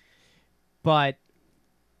 But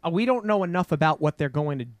we don't know enough about what they're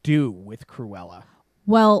going to do with Cruella.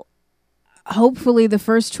 Well, hopefully the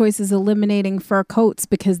first choice is eliminating fur coats,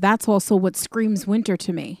 because that's also what screams winter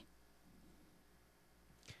to me.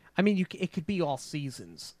 I mean, it could be all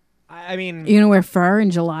seasons. I mean... You're going to wear fur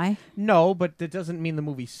in July? No, but that doesn't mean the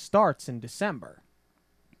movie starts in December.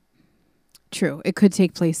 True. It could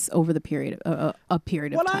take place over the period of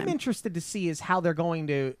time. What I'm interested to see is how they're going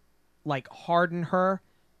to, harden her,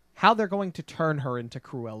 how they're going to turn her into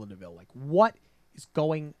Cruella de Vil. What is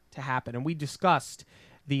going to happen? And we discussed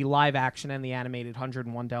the live action and the animated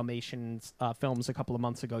 101 Dalmatians films a couple of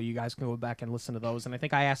months ago. You guys can go back and listen to those. And I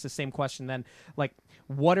think I asked the same question then.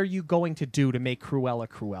 What are you going to do to make Cruella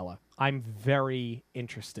Cruella? I'm very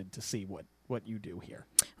interested to see what you do here.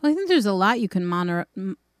 Well, I think there's a lot you can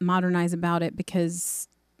modernize about it, because,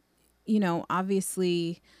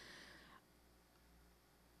 obviously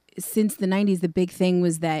since the 90s, the big thing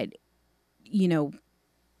was that,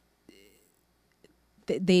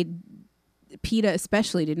 PETA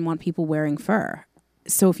especially didn't want people wearing fur.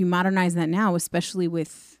 So if you modernize that now, especially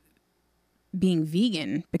with being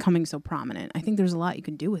vegan becoming so prominent, I think there's a lot you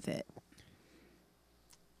can do with it.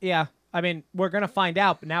 Yeah. I mean, we're going to find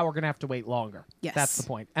out, but now we're going to have to wait longer. Yes. That's the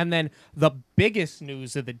point. And then the biggest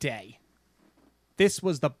news of the day. This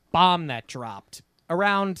was the bomb that dropped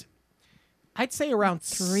around, I'd say around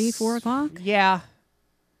 3, 4 o'clock? Yeah.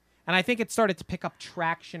 And I think it started to pick up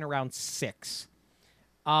traction around 6.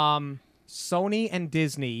 Sony and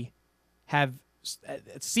Disney have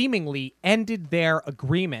seemingly ended their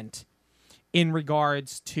agreement in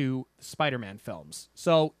regards to Spider-Man films.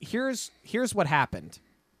 So here's what happened,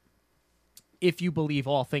 if you believe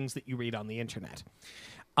all things that you read on the internet.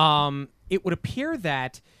 It would appear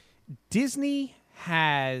that Disney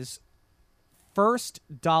has first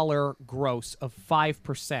dollar gross of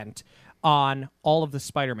 5% on all of the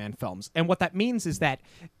Spider-Man films. And what that means is that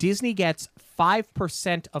Disney gets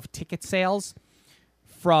 5% of ticket sales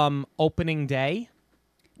from opening day.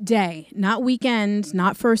 Day, not weekend,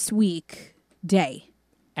 not first week, day.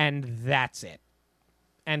 And that's it.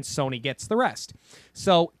 And Sony gets the rest.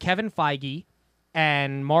 So Kevin Feige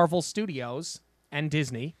and Marvel Studios and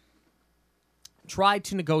Disney tried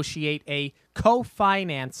to negotiate a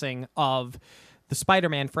co-financing of the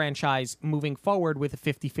Spider-Man franchise moving forward with a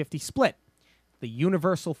 50-50 split. The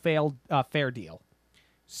Universal fair deal.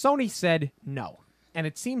 Sony said no. And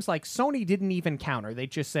it seems like Sony didn't even counter. They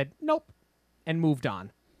just said nope and moved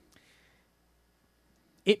on.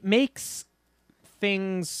 It makes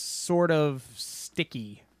things sort of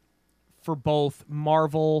sticky for both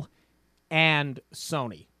Marvel and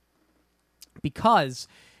Sony, because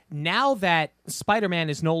now that Spider-Man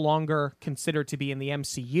is no longer considered to be in the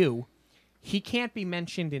MCU, he can't be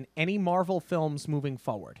mentioned in any Marvel films moving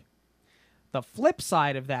forward. The flip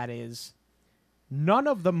side of that is none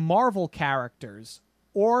of the Marvel characters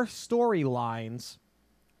or storylines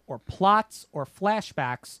or plots or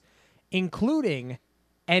flashbacks, including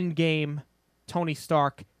Endgame, Tony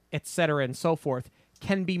Stark, etc., and so forth,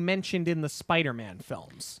 can be mentioned in the Spider-Man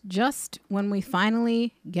films. Just when we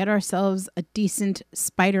finally get ourselves a decent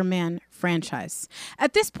Spider-Man franchise.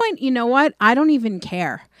 At this point, you know what? I don't even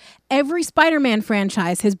care. Every Spider-Man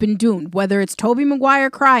franchise has been doomed, whether it's Tobey Maguire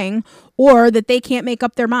crying or that they can't make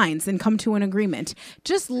up their minds and come to an agreement.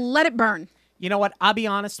 Just let it burn. You know what? I'll be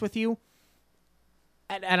honest with you,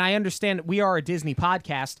 and I understand we are a Disney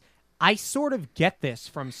podcast. I sort of get this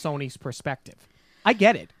from Sony's perspective. I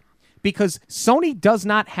get it. Because Sony does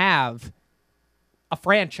not have a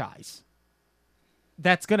franchise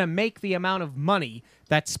that's going to make the amount of money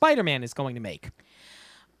that Spider-Man is going to make.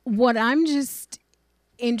 What I'm just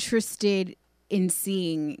interested in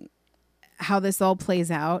seeing how this all plays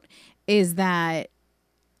out is that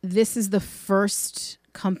this is the first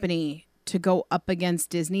company to go up against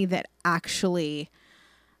Disney that actually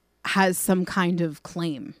has some kind of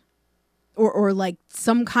claim or like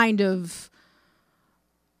some kind of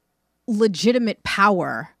legitimate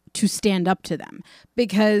power to stand up to them,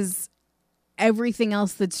 because everything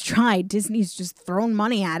else that's tried, Disney's just thrown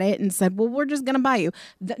money at it and said, well, we're just going to buy you.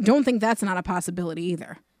 Don't think that's not a possibility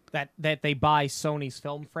either. That they buy Sony's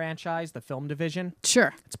film franchise, the film division?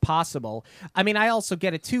 Sure. It's possible. I mean, I also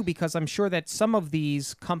get it too, because I'm sure that some of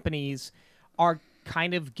these companies are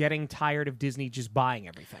kind of getting tired of Disney just buying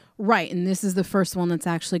everything. Right, and this is the first one that's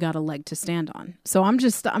actually got a leg to stand on. So I'm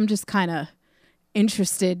just kind of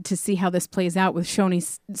interested to see how this plays out with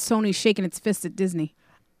Sony shaking its fist at Disney.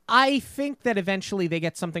 I think that eventually they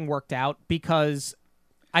get something worked out, because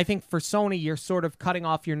I think for Sony, you're sort of cutting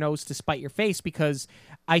off your nose to spite your face, because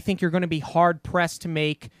I think you're going to be hard-pressed to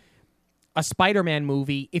make a Spider-Man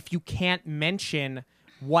movie if you can't mention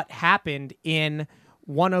what happened in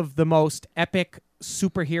one of the most epic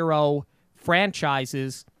superhero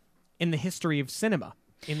franchises in the history of cinema,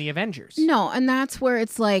 in the Avengers. No, and that's where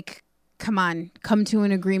it's like, come on, come to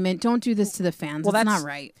an agreement. Don't do this to the fans. Well, that's not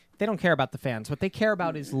right. They don't care about the fans. What they care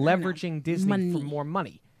about is leveraging Disney for more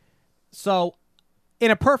money. So,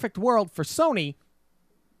 in a perfect world for Sony,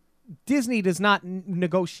 Disney does not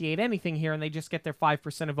negotiate anything here, and they just get their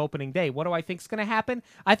 5% of opening day. What do I think is going to happen?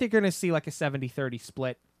 I think you're going to see like a 70-30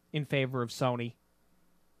 split in favor of Sony.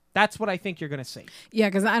 That's what I think you're going to see. Yeah,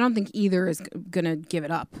 because I don't think either is going to give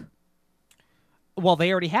it up. Well,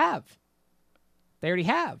 they already have.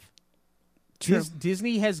 True.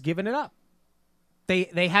 Disney has given it up.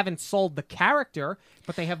 They haven't sold the character,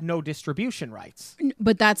 but they have no distribution rights.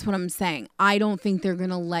 But that's what I'm saying. I don't think they're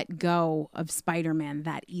going to let go of Spider-Man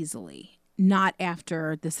that easily. Not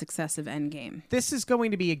after the success of Endgame. This is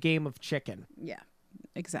going to be a game of chicken. Yeah,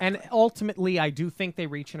 exactly. And ultimately, I do think they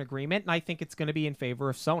reach an agreement, and I think it's going to be in favor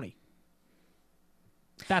of Sony.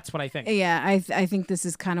 That's what I think. Yeah, I think this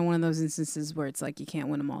is kind of one of those instances where it's like you can't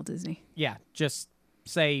win them all, Disney. Yeah, just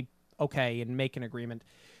say okay and make an agreement.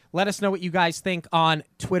 Let us know what you guys think on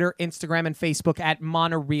Twitter, Instagram, and Facebook at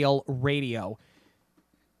Monoreal Radio.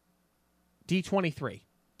 D23.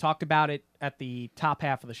 Talked about it at the top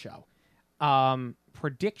half of the show.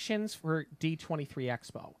 Predictions for D23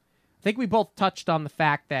 Expo. I think we both touched on the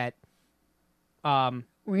fact that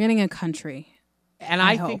we're getting a country. And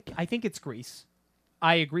I think it's Greece.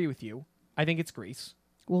 I agree with you. I think it's Greece.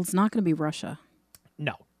 Well, it's not going to be Russia.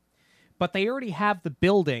 No. But they already have the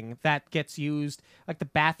building that gets used. Like the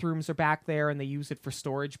bathrooms are back there and they use it for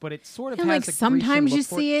storage, but it sort of has like a sometimes you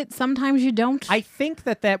see it, sometimes you don't. I think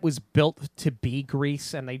that was built to be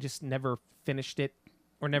Greece and they just never finished it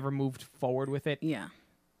or never moved forward with it. Yeah.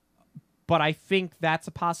 But I think that's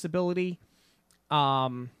a possibility.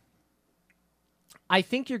 I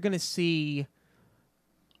think you're going to see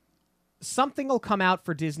something will come out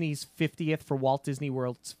for Disney's 50th, for Walt Disney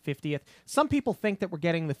World's 50th. Some people think that we're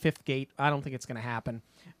getting the fifth gate. I don't think it's going to happen.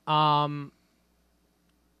 I'm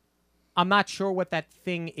not sure what that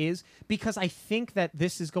thing is, because I think that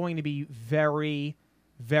this is going to be very,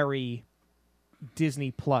 very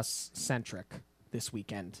Disney Plus centric this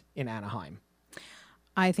weekend in Anaheim.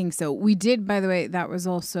 I think so. We did, by the way, that was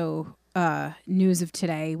also news of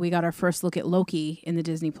today. We got our first look at Loki in the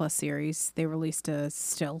Disney Plus series. They released a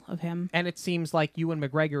still of him. And it seems like Ewan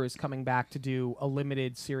McGregor is coming back to do a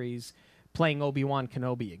limited series playing Obi-Wan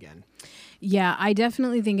Kenobi again. Yeah, I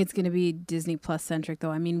definitely think it's going to be Disney Plus centric,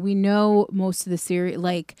 though. I mean, we know most of the series,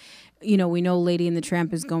 like, we know Lady and the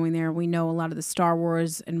Tramp is going there. We know a lot of the Star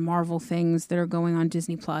Wars and Marvel things that are going on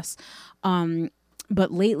Disney Plus.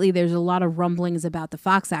 But lately, there's a lot of rumblings about the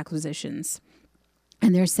Fox acquisitions.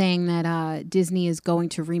 And they're saying that Disney is going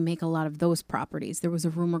to remake a lot of those properties. There was a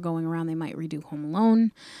rumor going around they might redo Home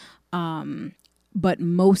Alone. But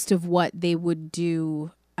most of what they would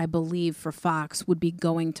do, I believe, for Fox would be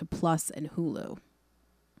going to Plus and Hulu.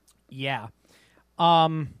 Yeah.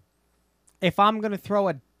 If I'm going to throw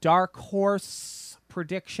a dark horse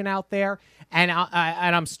prediction out there, and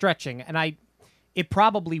I'm stretching, and it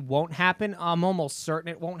probably won't happen. I'm almost certain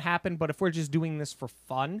it won't happen, but if we're just doing this for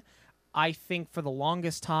fun, I think for the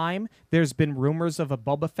longest time, there's been rumors of a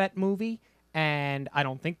Boba Fett movie, and I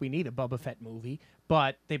don't think we need a Boba Fett movie,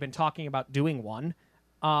 but they've been talking about doing one.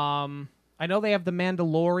 I know they have The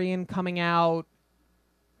Mandalorian coming out.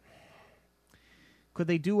 Could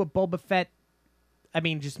they do a Boba Fett? I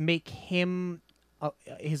mean, just make him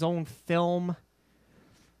his own film?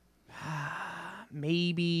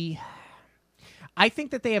 Maybe. I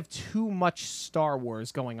think that they have too much Star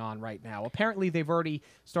Wars going on right now. Apparently, they've already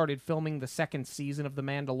started filming the second season of The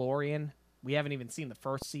Mandalorian. We haven't even seen the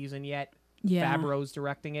first season yet. Yeah. Favreau's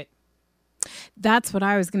directing it. That's what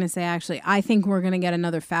I was going to say, actually. I think we're going to get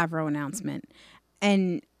another Favreau announcement.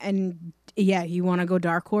 And yeah, you want to go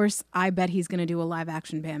dark horse? I bet he's going to do a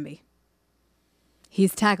live-action Bambi.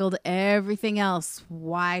 He's tackled everything else.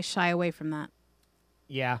 Why shy away from that?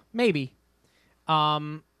 Yeah, maybe.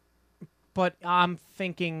 But I'm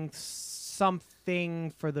thinking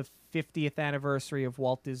something for the 50th anniversary of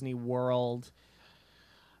Walt Disney World.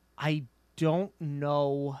 I don't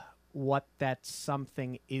know what that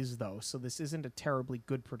something is, though, so this isn't a terribly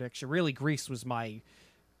good prediction. Really, Grease was my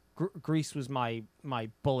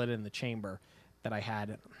bullet in the chamber that I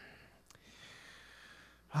had.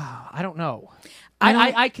 I don't know.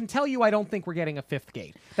 I can tell you I don't think we're getting a fifth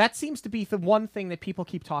gate. That seems to be the one thing that people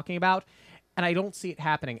keep talking about, and I don't see it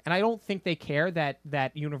happening. And I don't think they care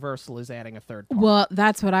that Universal is adding a third part. Well,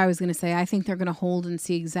 that's what I was going to say. I think they're going to hold and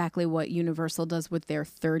see exactly what Universal does with their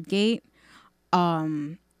third gate.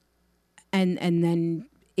 And then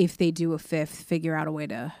if they do a fifth, figure out a way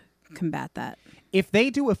to combat that. If they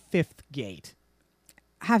do a fifth gate,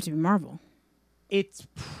 have to be Marvel. It's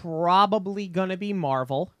probably going to be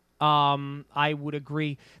Marvel. I would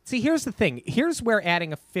agree. See, here's the thing. Here's where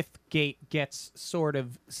adding a fifth gate gets sort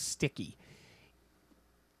of sticky.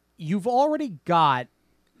 You've already got...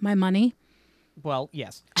 My money? Well,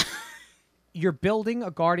 yes. You're building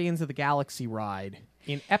a Guardians of the Galaxy ride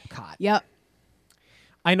in Epcot. Yep.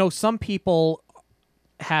 I know some people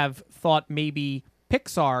have thought maybe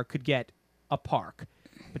Pixar could get a park,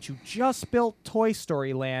 but you just built Toy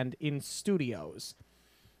Story Land in Studios.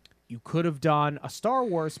 You could have done a Star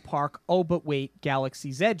Wars park. Oh, but wait,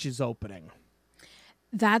 Galaxy's Edge is opening.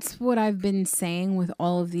 That's what I've been saying with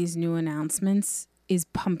all of these new announcements is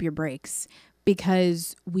pump your brakes,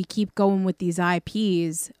 because we keep going with these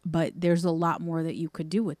IPs, but there's a lot more that you could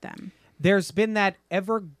do with them. There's been that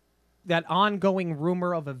ongoing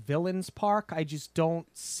rumor of a villains park. I just don't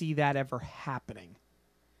see that ever happening.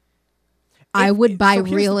 I would buy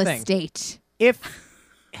real estate. If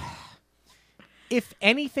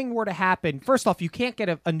anything were to happen, first off, you can't get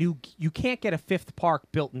a fifth park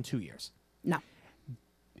built in 2 years. No.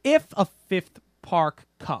 If a fifth park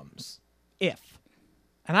comes,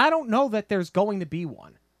 and I don't know that there's going to be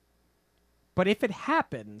one, but if it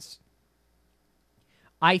happens,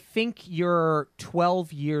 I think you're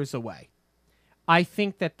 12 years away. I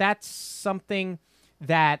think that that's something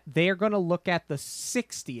that they're going to look at the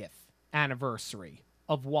 60th anniversary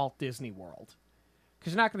of Walt Disney World.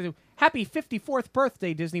 Because you're not going to do, happy 54th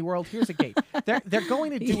birthday, Disney World, here's a gate. They're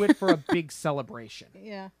going to do it for a big celebration.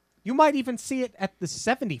 Yeah. You might even see it at the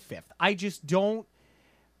 75th.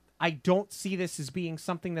 I don't see this as being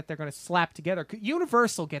something that they're going to slap together.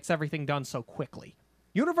 Universal gets everything done so quickly.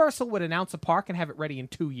 Universal would announce a park and have it ready in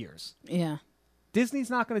 2 years. Yeah. Disney's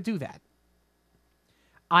not going to do that.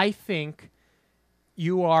 I think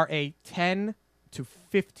you are a 10 to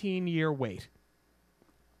 15 year wait.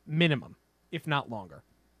 Minimum, if not longer.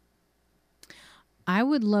 I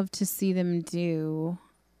would love to see them do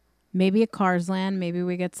maybe a Cars Land. Maybe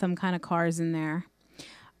we get some kind of cars in there.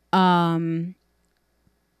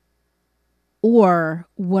 Or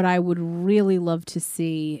what I would really love to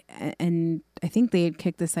see, and I think they had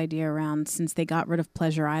kicked this idea around since they got rid of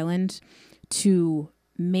Pleasure Island, to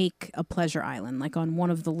make a Pleasure Island, like on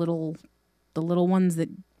one of the little ones that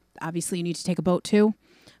obviously you need to take a boat to,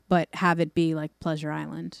 but have it be like Pleasure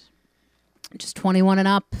Island. Just 21 and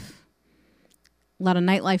up. A lot of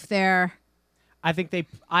nightlife there. I think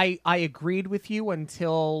I agreed with you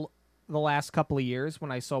until the last couple of years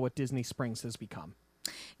when I saw what Disney Springs has become.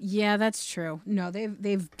 Yeah, that's true. No,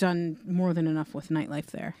 they've done more than enough with nightlife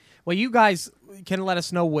there. Well, you guys can let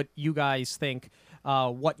us know what you guys think,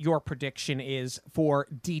 what your prediction is for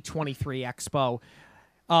D23 Expo.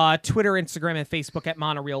 Twitter, Instagram, and Facebook at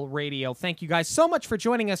Monorail Radio. Thank you guys so much for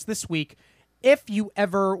joining us this week. If you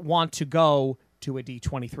ever want to go to a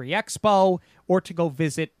D23 Expo or to go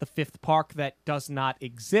visit the fifth park that does not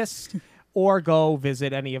exist or go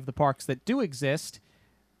visit any of the parks that do exist.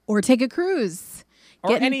 Or take a cruise.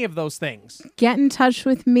 Or any of those things. Get in touch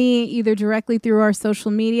with me either directly through our social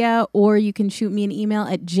media or you can shoot me an email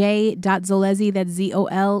at j.zolezzi, that's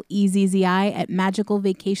Zolezzi, at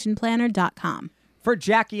magicalvacationplanner.com. For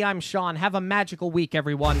Jackie, I'm Sean. Have a magical week,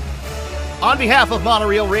 everyone. On behalf of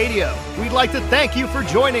Monorail Radio, we'd like to thank you for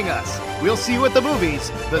joining us. We'll see you at the movies,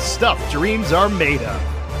 the stuff dreams are made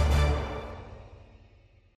of.